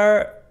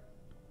after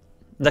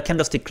the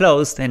candlestick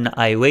closed, then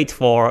I wait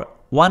for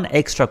 1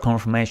 extra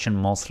confirmation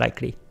most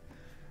likely.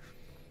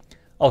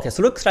 Okay,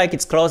 so looks like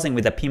it's closing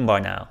with a pin bar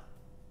now.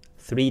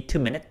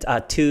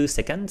 2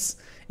 seconds.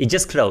 It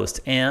just closed,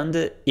 and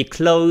it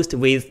closed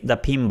with the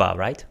pin bar,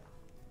 right?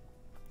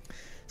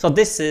 So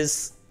this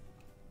is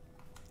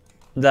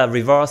the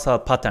reversal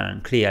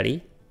pattern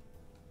clearly.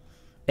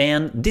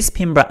 And this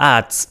pin bar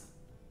adds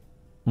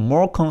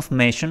more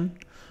confirmation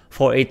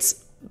for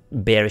its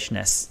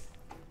bearishness.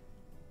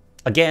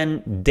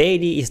 Again,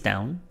 daily is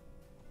down.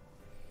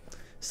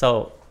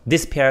 So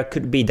this pair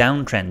could be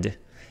downtrend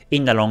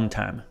in the long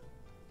term.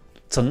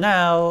 So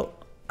now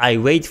I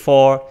wait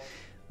for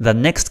the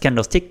next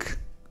candlestick.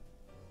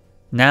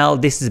 Now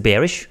this is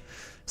bearish.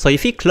 So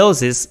if it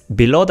closes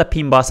below the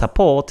pin bar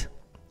support,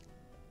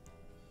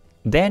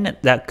 then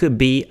that could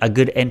be a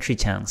good entry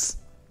chance.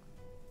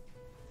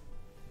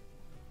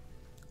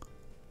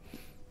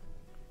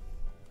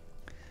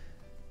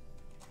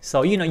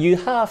 So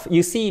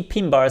you see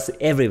pin bars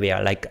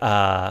everywhere, like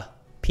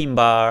pin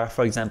bar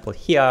for example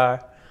here,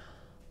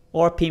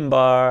 or pin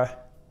bar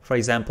for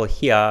example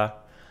here,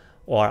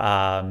 or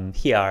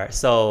here.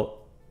 So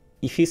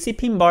if you see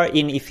pin bar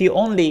if you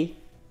only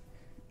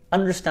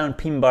understand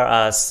pin bar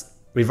as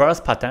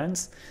reverse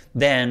patterns,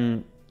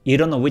 then you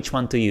don't know which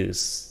one to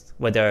use.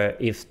 Whether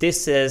if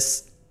this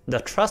is the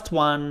trust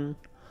one,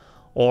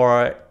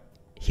 or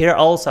here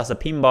also as a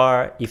pin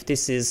bar, if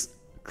this is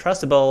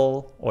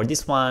trustable, or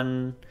this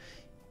one,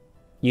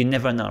 you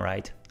never know,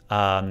 right?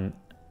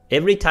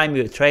 Every time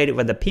you trade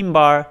with a pin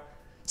bar,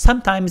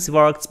 sometimes it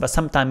works, but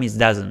sometimes it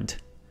doesn't.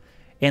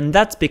 And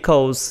that's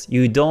because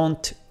you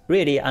don't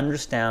really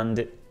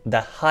understand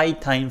the high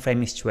time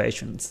frame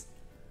situations.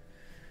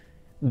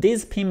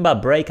 These pin bar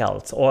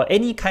breakouts or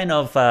any kind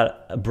of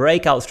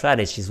breakout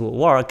strategies will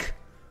work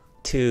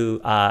to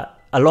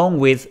along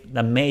with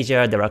the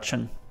major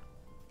direction.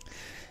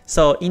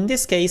 So in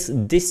this case,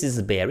 this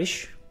is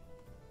bearish.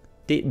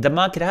 The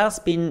market has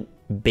been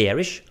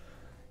bearish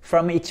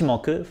from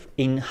Ichimoku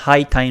in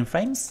high time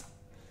frames.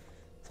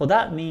 So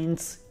that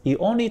means you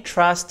only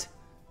trust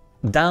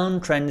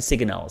downtrend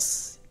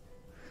signals,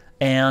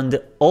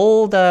 and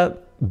all the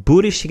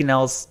bullish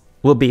signals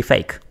will be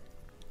fake.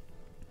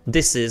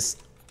 This is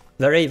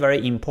very,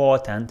 very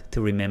important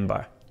to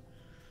remember.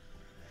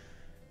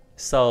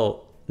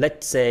 So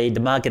let's say the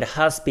market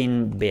has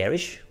been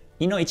bearish.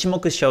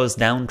 Ichimoku shows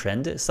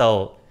downtrend,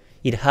 so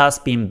it has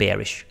been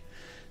bearish.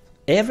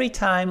 Every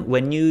time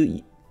when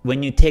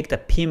you take the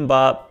pin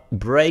bar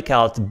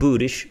breakout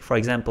bullish, for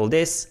example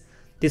this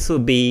will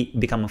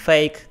become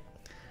fake,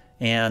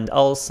 and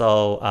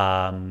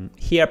also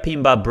here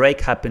pin bar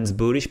break happens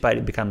bullish but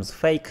it becomes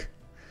fake,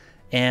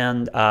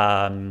 and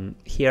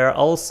here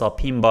also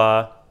pin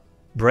bar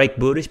break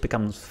bullish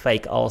becomes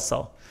fake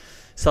also.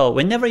 So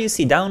whenever you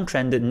see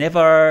downtrend,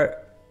 never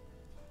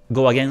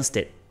go against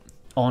it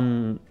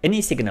on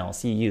any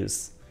signals you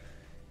use.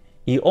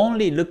 You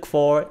only look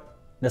for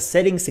the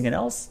selling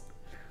signals,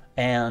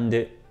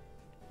 and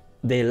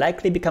they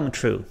likely become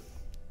true.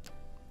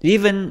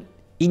 Even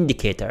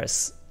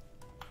indicators,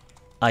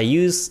 I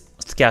use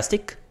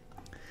stochastic,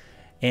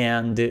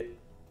 and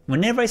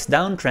whenever it's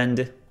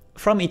downtrend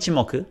from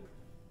Ichimoku,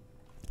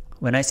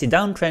 when I see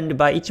downtrend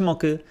by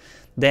Ichimoku,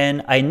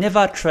 then I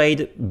never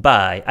trade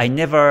buy. I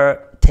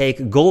never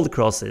take gold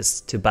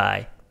crosses to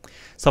buy.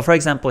 So for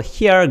example,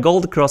 here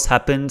gold cross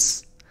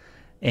happens,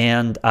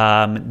 and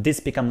this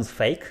becomes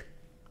fake.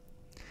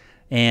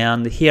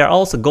 And here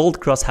also gold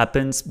cross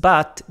happens,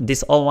 but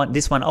this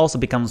one also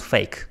becomes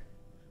fake.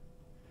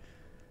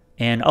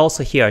 And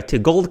also here too,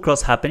 gold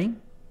cross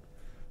happening,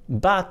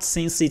 but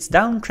since it's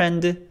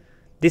downtrend,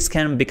 this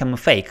can become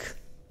fake.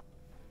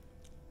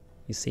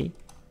 You see?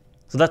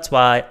 So that's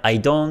why I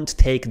don't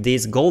take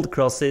these gold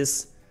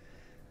crosses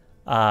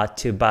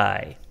to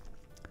buy.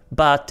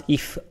 But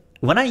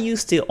when I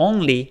used to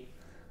only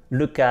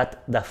look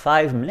at the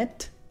 5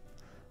 minute,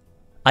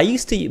 I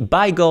used to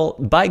buy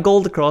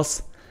gold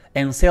cross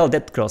and sell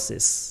dead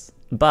crosses,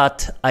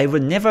 but I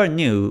would never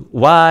knew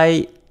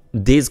why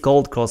these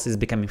gold crosses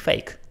becoming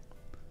fake.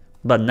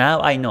 But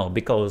now I know,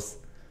 because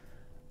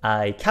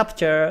I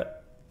capture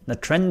the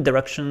trend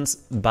directions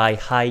by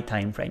high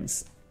time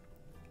frames.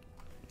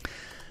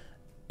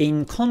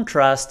 In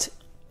contrast,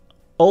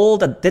 all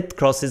the dead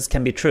crosses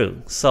can be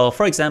true. So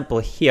for example,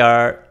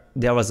 here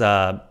there was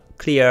a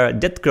clear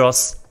dead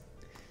cross.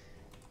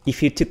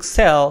 If you took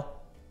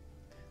sell,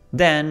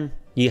 then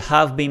you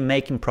have been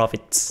making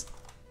profits.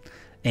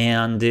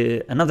 And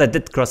another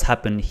dead cross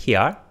happened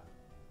here.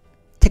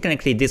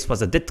 Technically this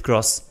was a dead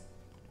cross,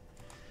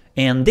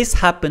 and this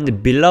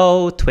happened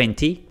below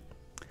 20,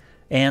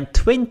 and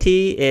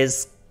 20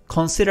 is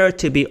considered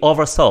to be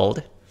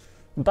oversold,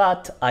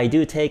 but I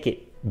do take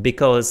it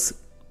because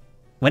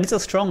when it's a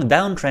strong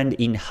downtrend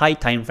in high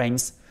time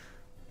frames,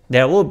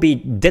 there will be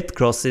dead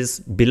crosses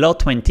below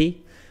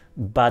 20,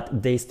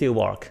 but they still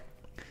work.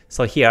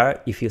 So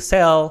here, if you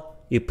sell,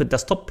 you put the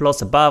stop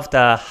loss above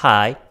the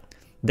high,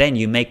 then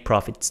you make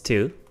profits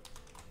too.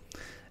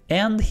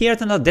 And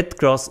here's another dead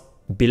cross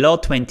below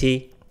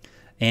 20,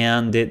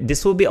 and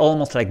this will be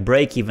almost like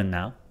break even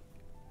now.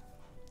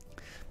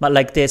 But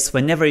like this,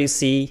 whenever you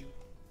see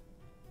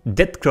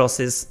dead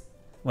crosses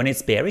when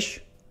it's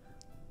bearish,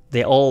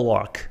 they all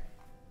work.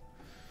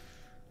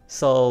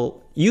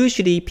 So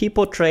usually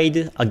people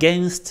trade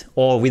against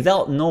or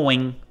without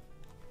knowing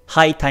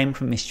high time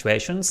frame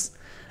situations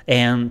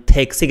and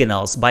take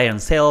signals buy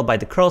and sell by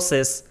the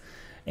crosses,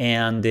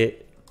 and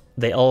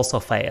they also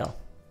fail.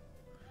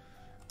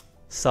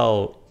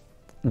 So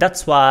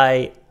that's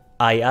why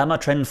I am a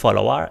trend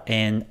follower,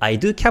 and I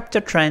do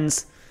capture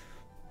trends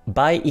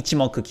by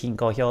Ichimoku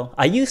Kinko Hyo.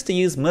 I used to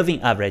use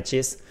moving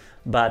averages,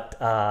 but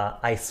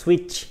I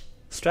switched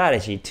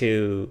strategy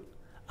to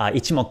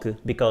Ichimoku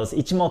because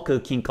Ichimoku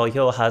Kinko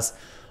Hyo has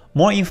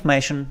more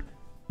information,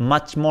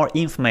 much more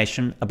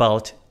information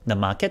about the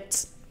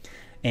markets,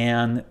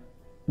 and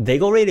they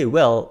go really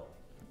well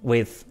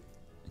with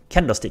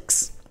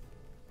candlesticks.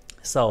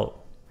 So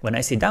when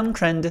I see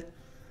downtrend,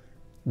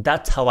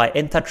 that's how I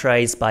enter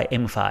trades by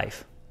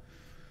M5.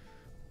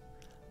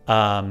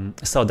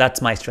 So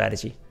that's my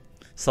strategy.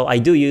 So I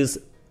do use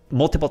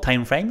multiple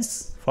time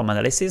frames for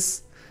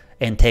analysis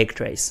and take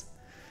trades.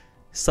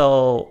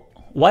 So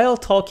while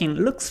talking,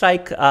 looks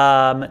like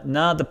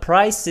now the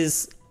price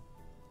is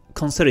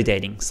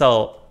consolidating.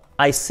 So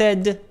I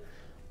said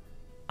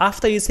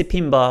after you see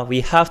pin bar,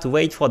 we have to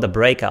wait for the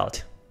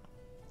breakout.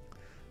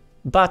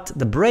 But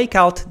the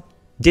breakout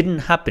didn't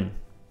happen.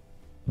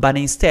 But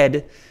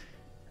instead,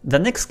 the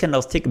next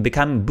candlestick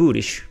became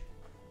bullish.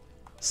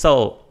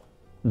 So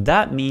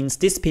that means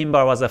this pin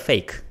bar was a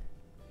fake.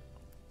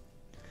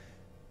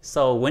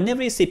 So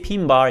whenever you see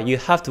pin bar, you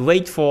have to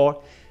wait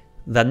for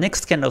the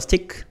next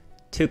candlestick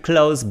to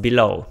close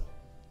below.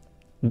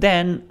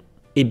 Then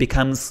it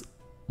becomes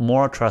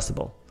more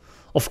trustable.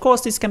 Of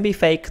course, this can be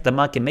fake, the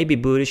market may be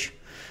bullish,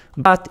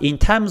 but in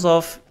terms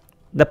of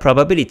the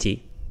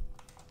probability,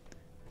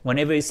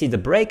 whenever you see the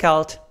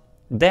breakout,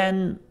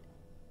 then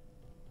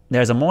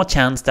there's a more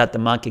chance that the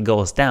market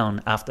goes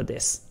down after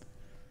this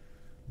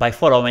by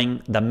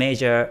following the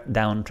major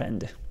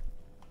downtrend.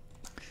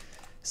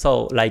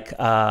 So like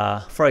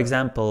for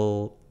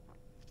example,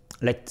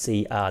 let's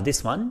see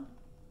this one.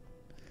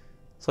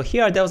 So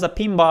here there was a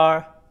pin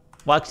bar.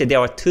 Well, actually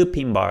there were two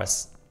pin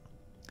bars.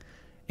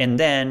 And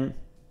then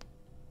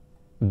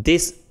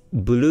this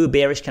blue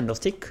bearish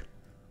candlestick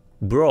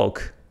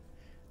broke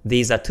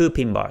these are two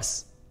pin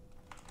bars.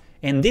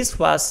 And this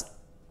was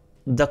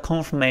the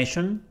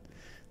confirmation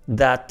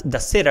that the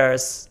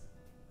sellers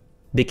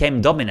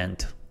became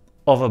dominant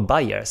over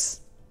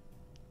buyers.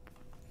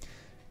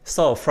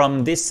 So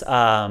from this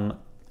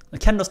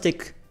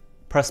candlestick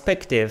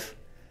perspective,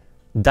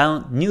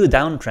 new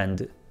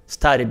downtrend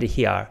started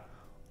here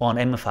on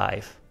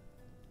M5.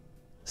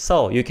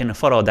 So you can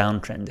follow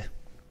downtrend.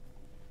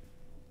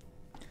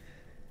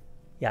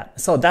 Yeah,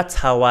 so that's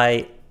how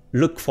I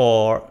look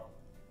for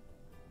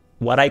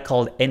what I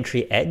call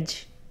entry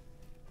edge.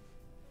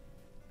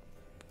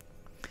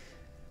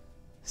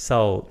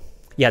 So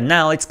yeah,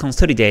 now it's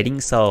consolidating,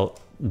 so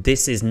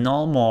this is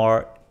no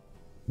more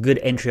good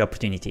entry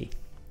opportunity.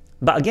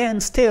 But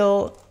again,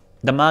 still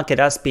the market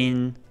has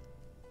been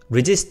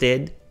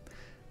resisted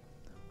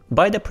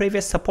by the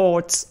previous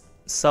supports,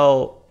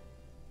 so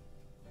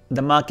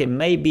the market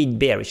may be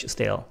bearish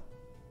still.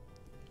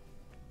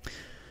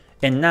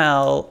 And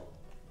now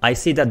I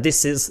see that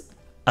this is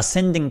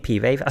ascending P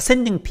wave.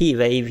 Ascending P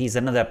wave is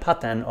another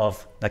pattern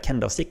of the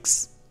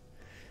candlesticks.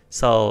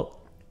 So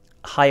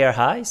higher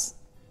highs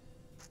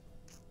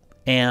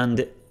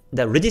and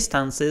the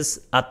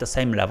resistances at the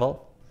same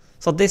level.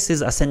 So this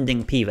is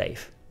ascending P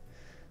wave.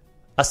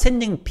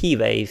 Ascending P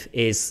wave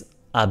is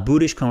a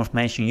bullish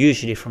confirmation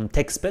usually from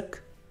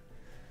textbook.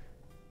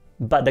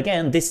 But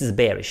again, this is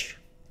bearish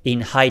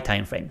in high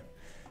time frame.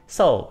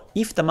 So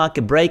if the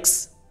market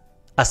breaks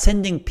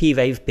ascending P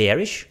wave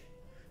bearish,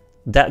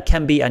 that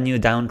can be a new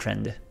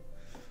downtrend.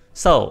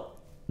 So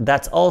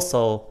that's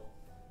also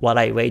what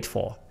I wait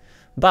for.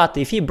 But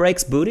if he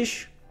breaks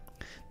bullish,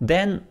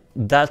 then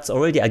that's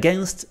already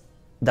against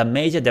the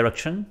major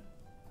direction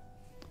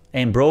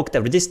and broke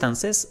the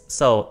resistances,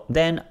 so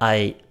then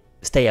I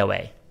stay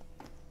away.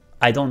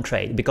 I don't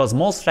trade because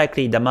most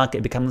likely the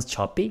market becomes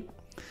choppy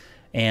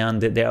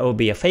and there will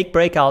be a fake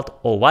breakout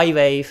or Y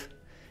wave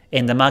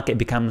and the market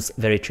becomes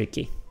very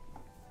tricky.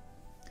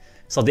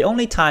 So the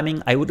only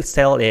timing I would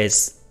sell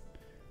is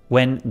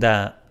when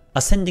the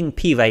ascending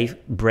P wave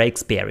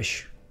breaks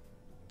bearish.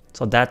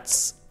 So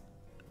that's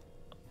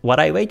what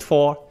I wait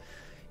for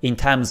in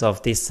terms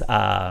of this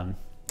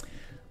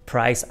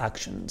price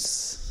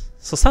actions.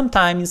 So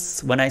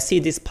sometimes when I see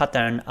this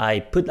pattern, I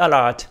put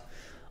alert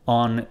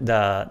on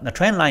the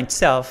trend line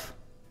itself.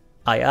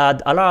 I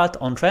add alert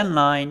on trend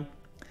line,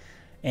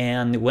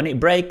 and when it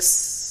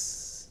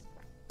breaks,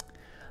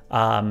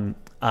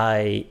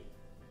 I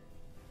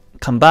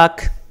come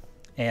back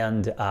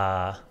and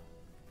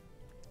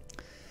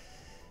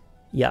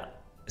yeah,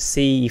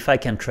 see if I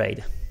can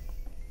trade.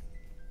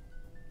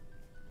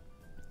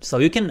 So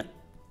you can,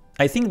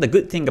 I think the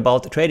good thing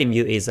about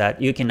TradingView is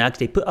that you can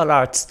actually put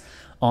alerts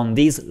on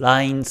these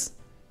lines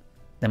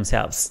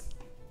themselves,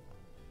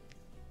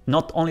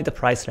 not only the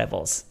price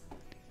levels.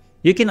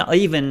 You can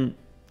even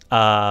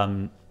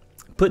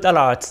put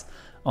alerts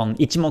on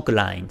Ichimoku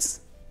lines.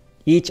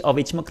 Each of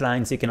Ichimoku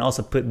lines you can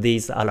also put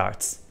these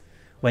alerts.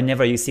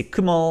 Whenever you see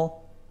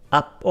Kumo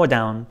up or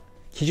down,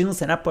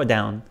 Kijun-sen up or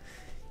down,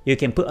 you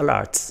can put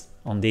alerts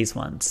on these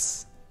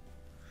ones.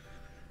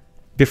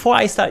 Before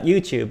I start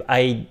YouTube,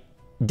 I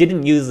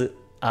didn't use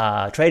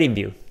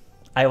TradingView.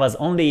 I was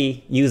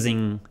only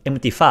using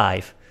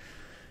MT5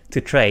 to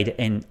trade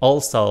and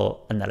also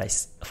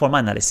for my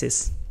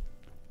analysis.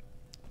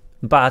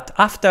 But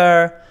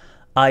after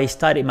I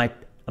started my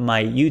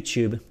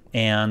YouTube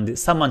and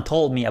someone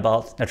told me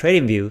about the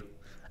TradingView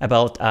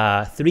about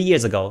 3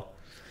 years ago,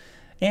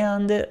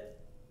 and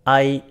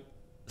I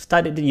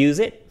started to use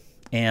it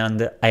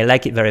and I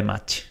like it very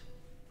much.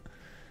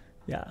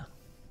 Yeah.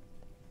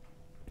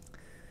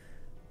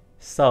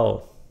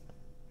 So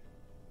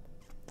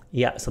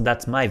yeah, so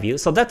that's my view.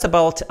 So that's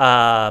about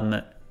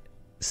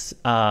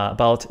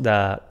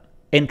the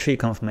entry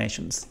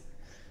confirmations.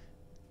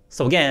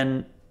 So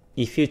again,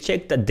 if you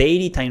check the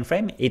daily time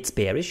frame, it's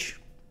bearish.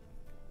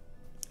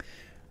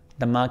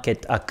 The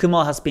market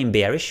Kumo has been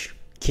bearish,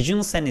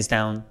 Kijun-sen is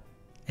down,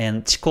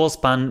 and Chikou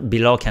span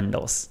below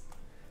candles.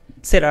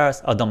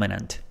 Sellers are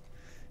dominant.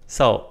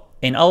 So,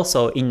 and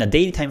also in the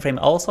daily time frame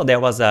also there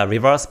was a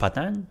reverse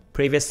pattern.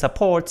 Previous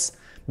supports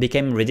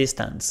became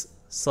resistance.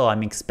 So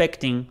I'm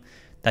expecting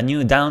the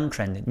new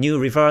downtrend, new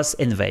reverse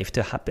N wave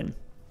to happen.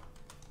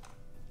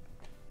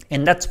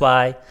 And that's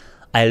why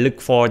I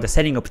look for the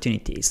selling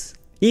opportunities.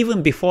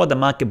 Even before the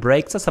market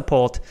breaks the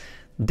support,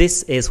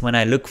 this is when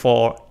I look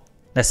for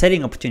the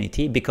selling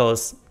opportunity,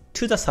 because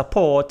to the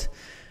support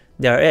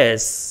there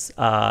is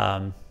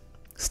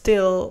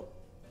still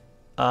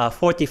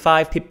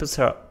 45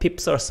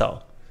 pips or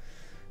so.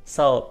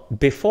 So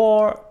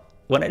before,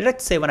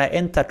 let's say when I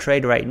enter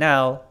trade right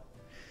now,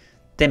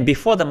 then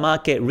before the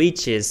market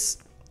reaches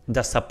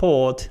the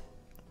support,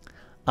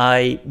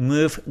 I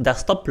move the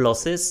stop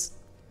losses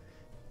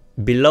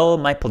below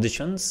my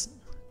positions,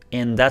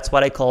 and that's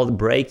what I call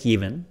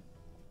break-even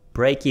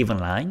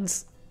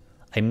lines.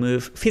 I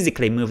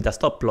physically move the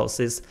stop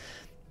losses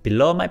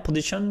below my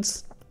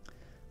positions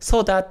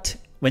so that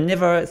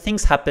whenever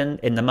things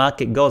happen and the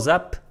market goes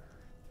up,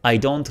 I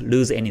don't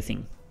lose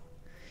anything.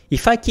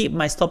 If I keep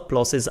my stop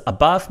losses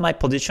above my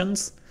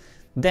positions,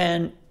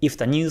 then if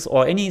the news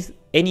or any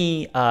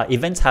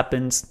events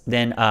happens,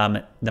 then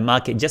the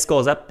market just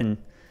goes up, and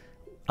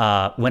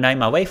when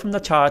I'm away from the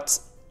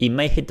charts, it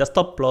may hit the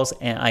stop loss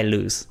and I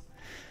lose.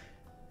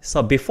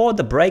 So before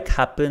the break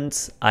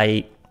happens,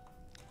 I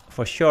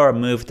for sure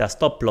move the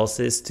stop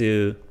losses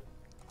to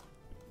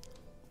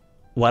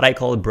what I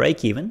call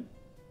break even,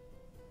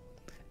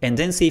 and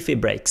then see if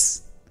it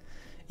breaks.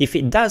 If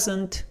it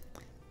doesn't,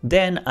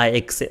 then I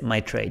exit my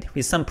trade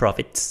with some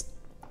profits.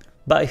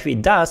 But if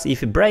it does,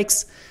 if it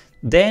breaks,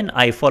 then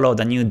I follow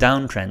the new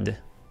downtrend.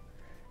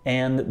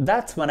 And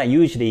that's when I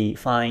usually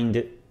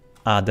find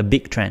the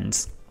big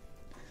trends.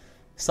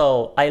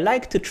 So I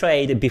like to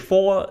trade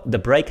before the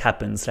break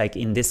happens, like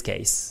in this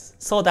case,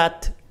 so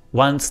that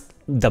once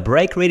the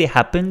break really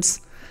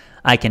happens,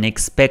 I can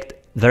expect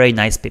very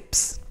nice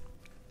pips.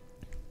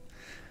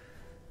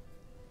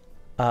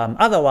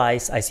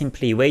 Otherwise, I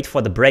simply wait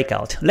for the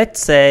breakout.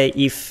 Let's say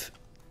if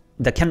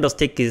the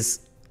candlestick is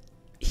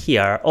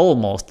here,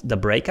 almost the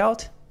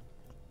breakout,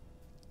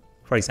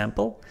 for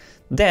example,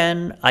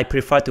 then I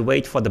prefer to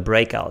wait for the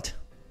breakout,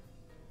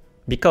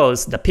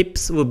 because the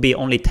pips will be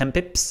only 10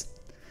 pips,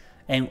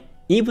 and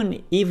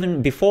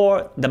even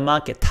before the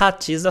market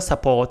touches the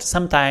support,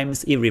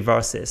 sometimes it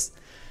reverses,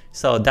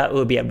 so that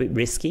will be a bit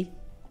risky.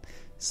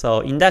 So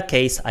in that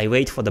case, I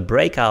wait for the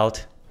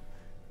breakout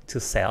to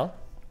sell.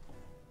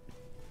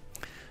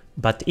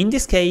 But in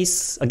this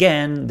case,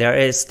 again, there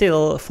is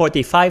still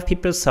 45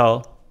 pips or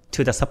so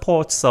to the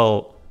support,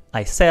 so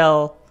I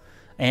sell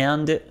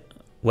and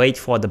wait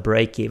for the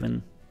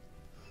break-even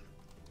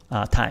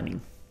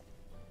timing.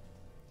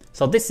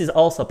 So this is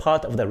also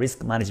part of the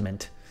risk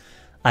management.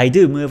 I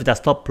do move the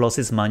stop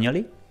losses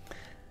manually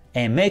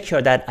and make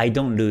sure that I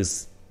don't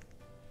lose.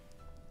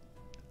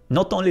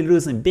 Not only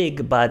losing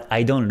big, but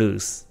I don't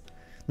lose.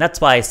 That's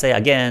why I say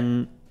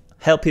again,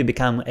 help you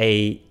become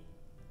a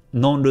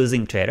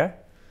non-losing trader.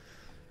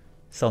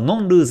 So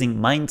non-losing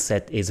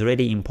mindset is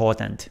really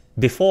important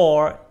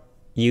before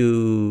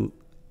you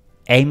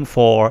aim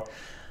for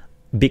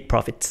big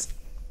profits.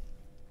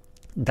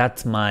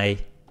 That's my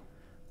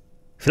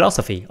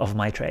philosophy of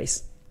my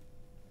trades.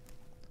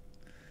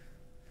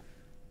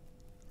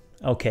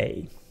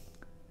 Okay,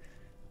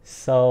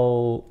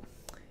 so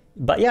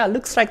but yeah,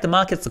 looks like the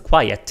markets are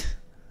quiet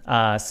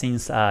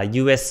since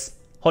US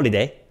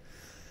holiday,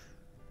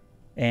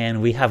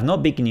 and we have no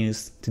big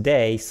news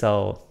today,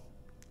 so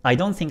I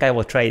don't think I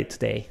will trade it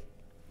today.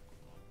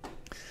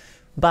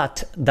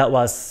 But that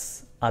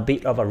was a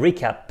bit of a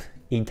recap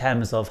in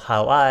terms of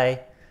how I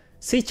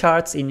see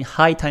charts in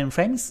high time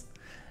frames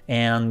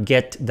and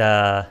get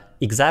the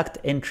exact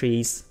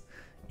entries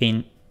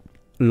in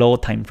low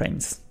time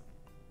frames.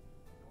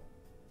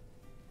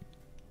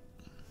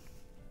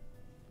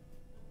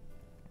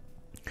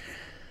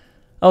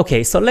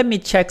 Okay, so let me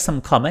check some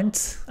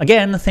comments.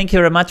 Again, thank you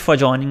very much for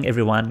joining,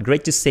 everyone.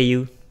 Great to see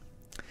you.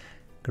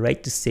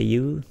 Great to see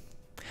you.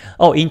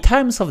 Oh, in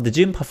terms of the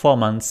June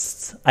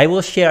performance, I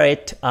will share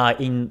it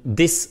in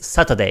this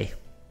Saturday.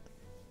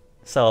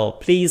 So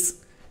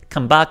please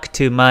come back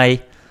to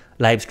my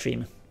live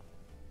stream.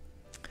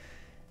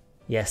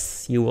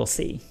 Yes, you will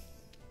see.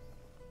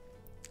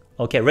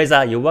 Okay,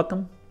 Reza, you're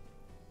welcome.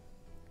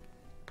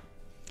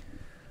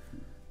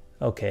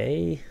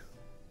 Okay.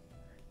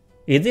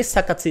 Is this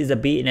Sakatsu a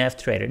BNF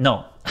trader?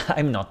 No,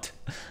 I'm not.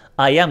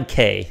 I am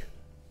K.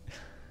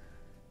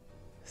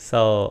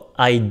 So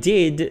I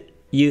did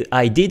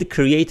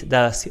create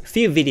the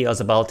few videos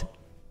about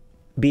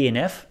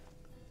BNF,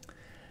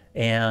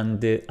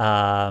 and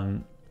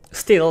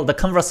still the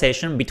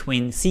conversation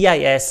between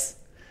CIS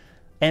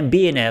and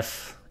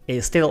BNF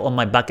is still on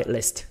my bucket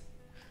list.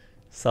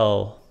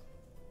 So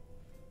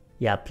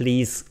yeah,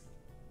 please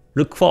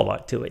look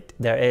forward to it.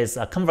 There is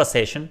a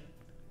conversation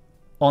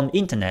on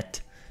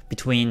internet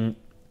between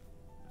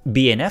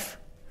BNF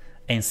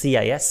and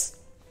CIS,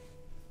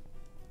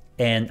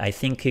 and I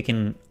think you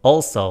can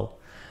also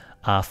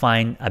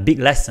find a big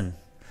lesson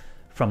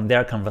from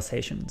their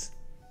conversations.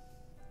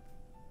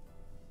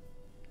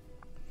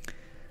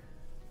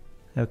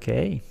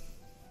 Okay.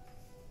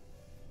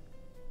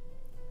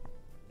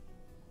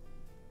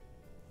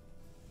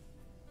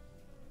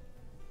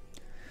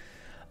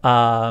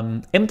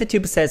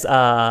 MTTube says,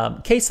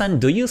 K-san,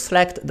 do you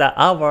select the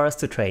hours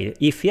to trade?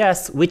 If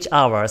yes, which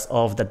hours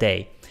of the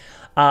day?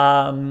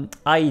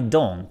 I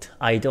don't.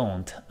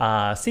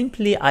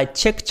 Simply I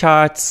check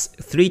charts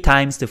 3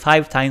 times to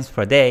 5 times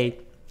per day,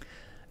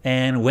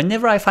 and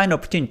whenever I find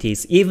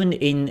opportunities, even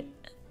in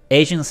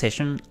Asian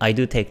session, I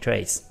do take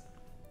trades.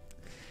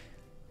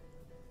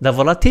 The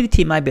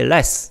volatility might be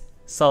less,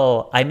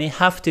 so I may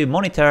have to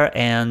monitor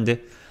and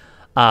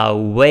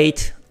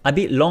wait a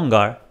bit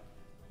longer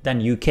than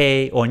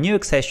UK or New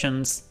York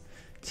sessions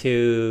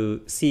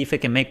to see if I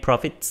can make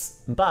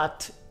profits.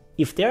 But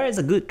if there is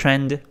a good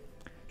trend,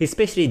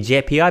 especially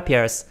JPY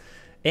pairs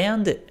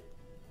and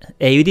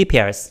AUD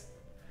pairs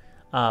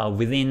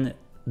within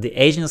the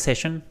Asian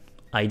session,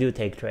 I do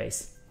take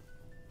trades.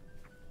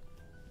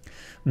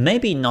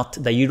 Maybe not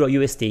the Euro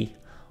USD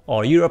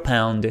or Euro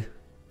Pound.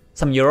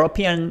 Some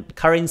European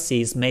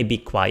currencies may be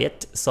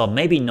quiet, so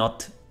maybe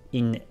not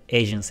in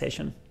Asian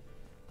session.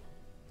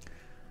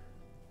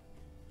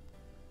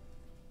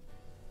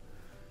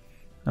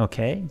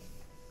 Okay.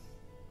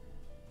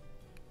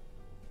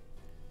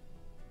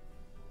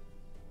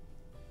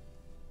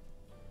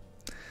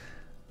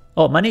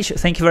 Oh, Manish,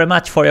 thank you very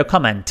much for your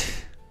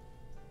comment.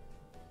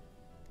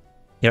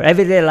 Your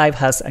everyday life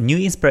has a new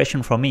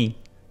inspiration for me.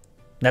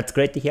 That's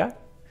great to hear.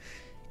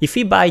 If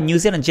we buy New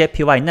Zealand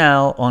JPY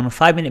now on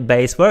 5-minute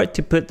base, where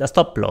to put a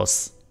stop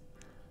loss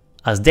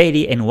as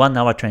daily and 1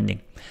 hour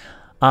trending?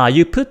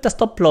 You put the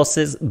stop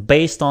losses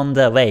based on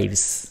the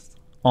waves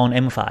on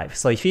M5.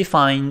 So if you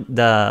find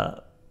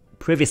the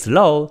previous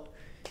low,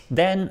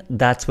 then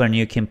that's when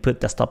you can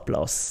put the stop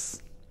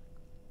loss.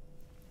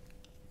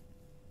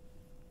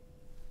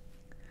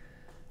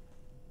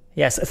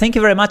 Yes, thank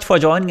you very much for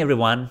joining,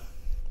 everyone.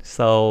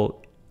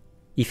 So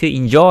if you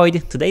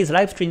enjoyed today's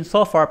live stream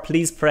so far,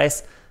 please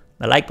press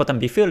the like button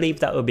before you leave.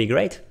 That would be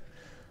great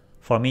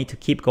for me to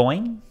keep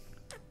going.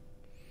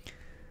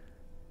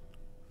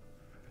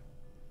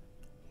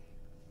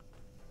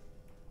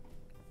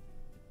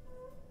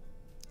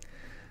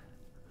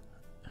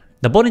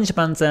 The Bollinger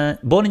Bands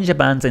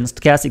and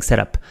stochastic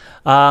setup.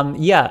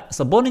 Yeah,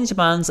 so Bollinger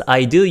Bands,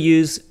 I do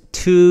use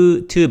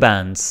two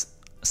bands.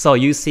 So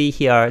you see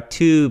here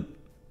 2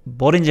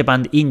 Bollinger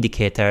Band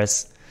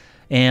indicators,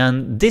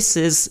 and this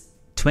is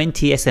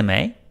 20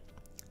 SMA.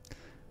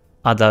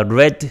 The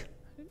red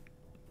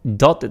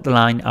dotted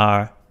line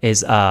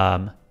is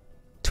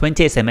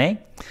 20 SMA,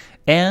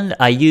 and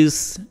I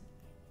use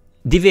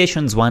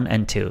deviations 1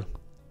 and 2.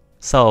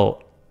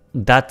 So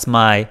that's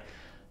my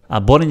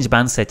Bollinger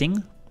Band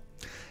setting.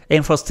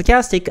 And for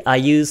stochastic, I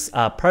use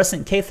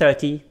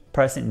 %K30,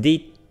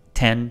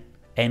 %D10,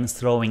 and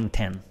throwing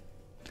 10.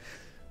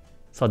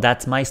 So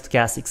that's my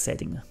stochastic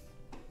setting.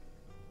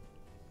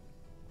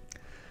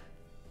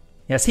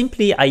 Yeah,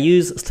 simply I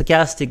use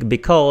stochastic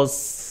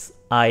because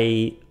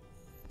I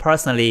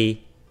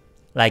personally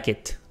like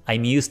it.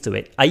 I'm used to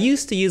it. I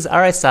used to use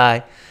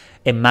RSI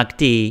and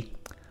MACD,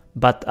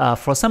 but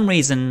for some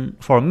reason,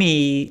 for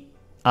me,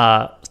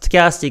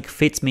 stochastic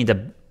fits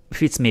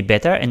me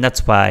better, and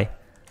that's why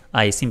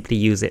I simply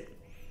use it.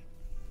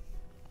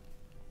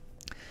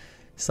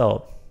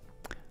 So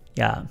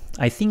yeah,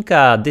 I think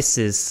this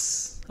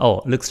is,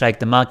 looks like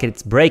the market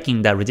is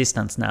breaking the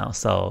resistance now.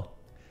 So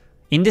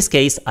in this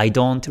case, I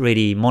don't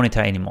really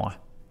monitor anymore.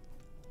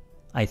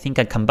 I think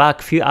I come back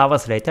a few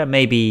hours later,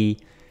 maybe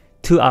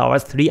 2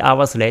 hours, 3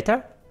 hours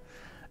later,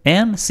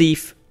 and see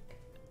if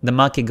the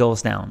market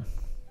goes down.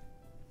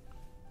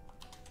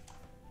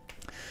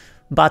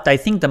 But I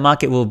think the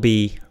market will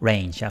be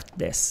range after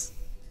this.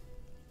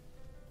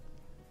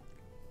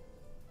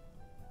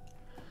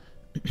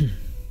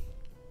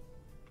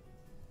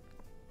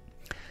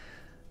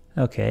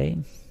 Okay.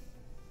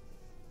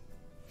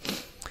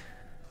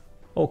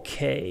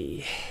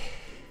 Okay.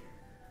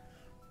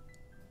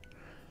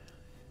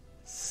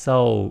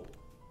 So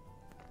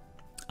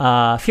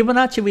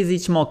Fibonacci with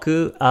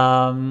Ichimoku,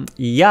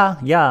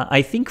 yeah,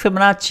 I think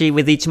Fibonacci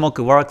with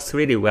Ichimoku works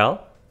really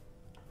well.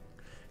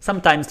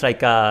 Sometimes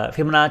like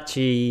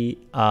Fibonacci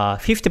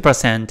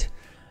 50%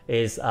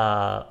 is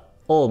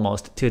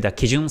almost to the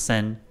Kijun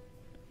Sen.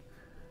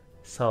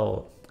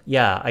 So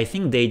yeah, I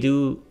think they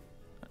do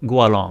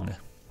go along,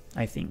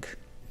 I think.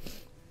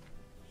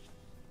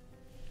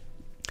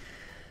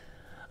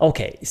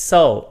 Okay,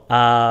 so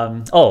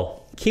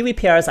Kiwi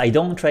pairs I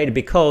don't trade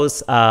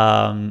because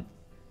I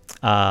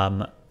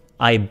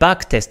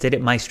back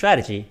tested my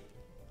strategy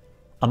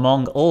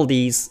among all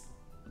these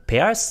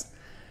pairs,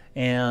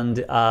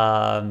 and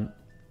I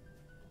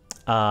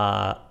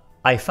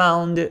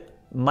found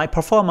my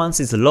performance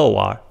is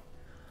lower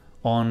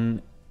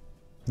on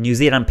New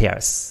Zealand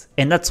pairs,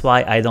 and that's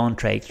why I don't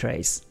trade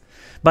trades.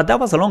 But that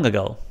was long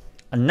ago.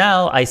 And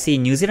now I see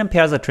New Zealand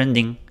pairs are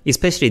trending,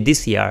 especially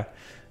this year.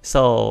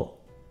 So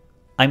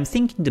I'm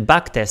thinking to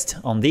backtest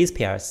on these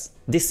pairs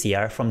this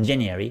year from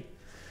January.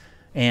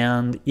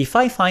 And if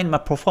I find my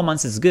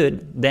performance is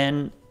good,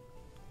 then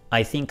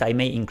I think I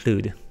may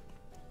include.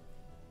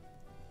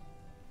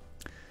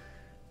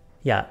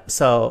 Yeah,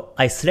 so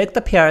I select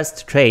the pairs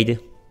to trade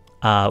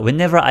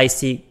whenever I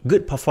see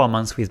good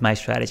performance with my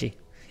strategy.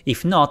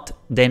 If not,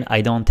 then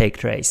I don't take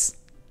trades.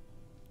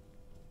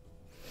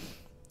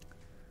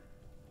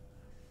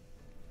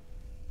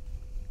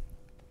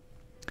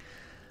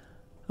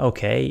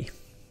 Okay.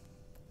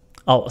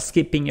 Oh,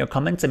 skipping your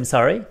comments, I'm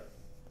sorry.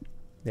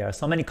 There are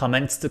so many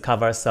comments to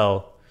cover,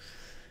 so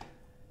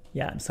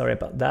yeah, I'm sorry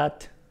about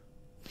that.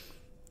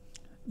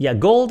 Yeah,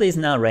 gold is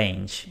now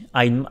range.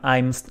 I'm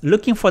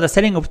looking for the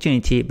selling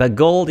opportunity, but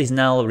gold is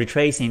now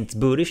retracing its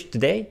bullish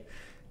today,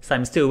 so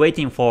I'm still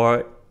waiting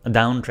for a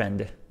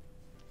downtrend.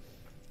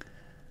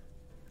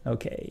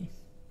 Okay.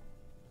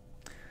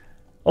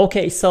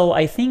 Okay, so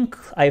I think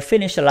I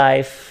finished the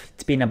live.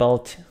 It's been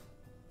about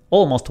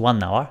almost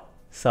 1 hour,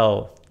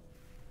 so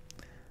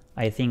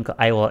I think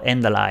I will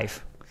end the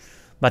live.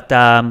 But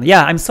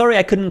yeah, I'm sorry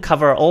I couldn't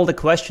cover all the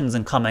questions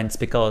and comments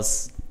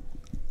because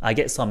I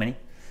get so many.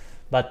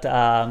 But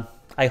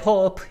I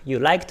hope you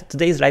liked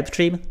today's live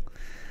stream,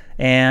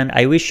 and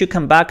I wish you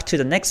come back to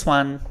the next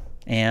one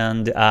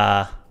and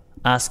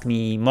ask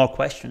me more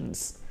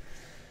questions.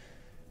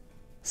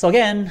 So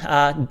again,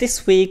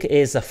 this week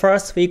is the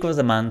first week of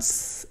the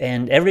month,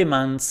 and every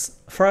month,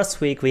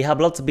 first week, we have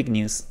lots of big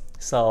news.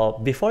 So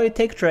before you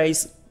take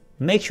trades,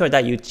 make sure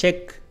that you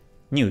check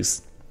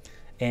news.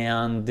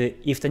 And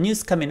if the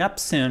news coming up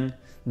soon,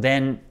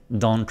 then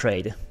don't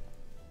trade,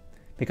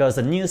 because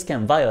the news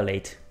can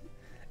violate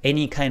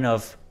any kind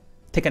of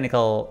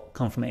technical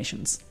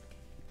confirmations.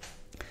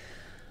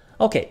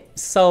 Okay,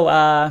 so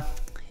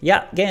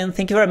yeah, again,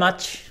 thank you very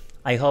much.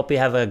 I hope you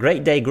have a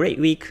great day, great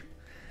week.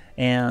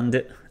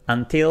 And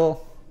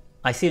until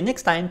I see you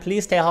next time,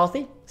 please stay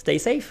healthy, stay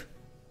safe,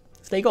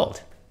 stay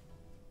gold.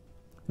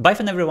 Bye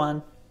for now,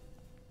 everyone.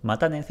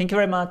 Mata ne. Thank you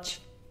very much.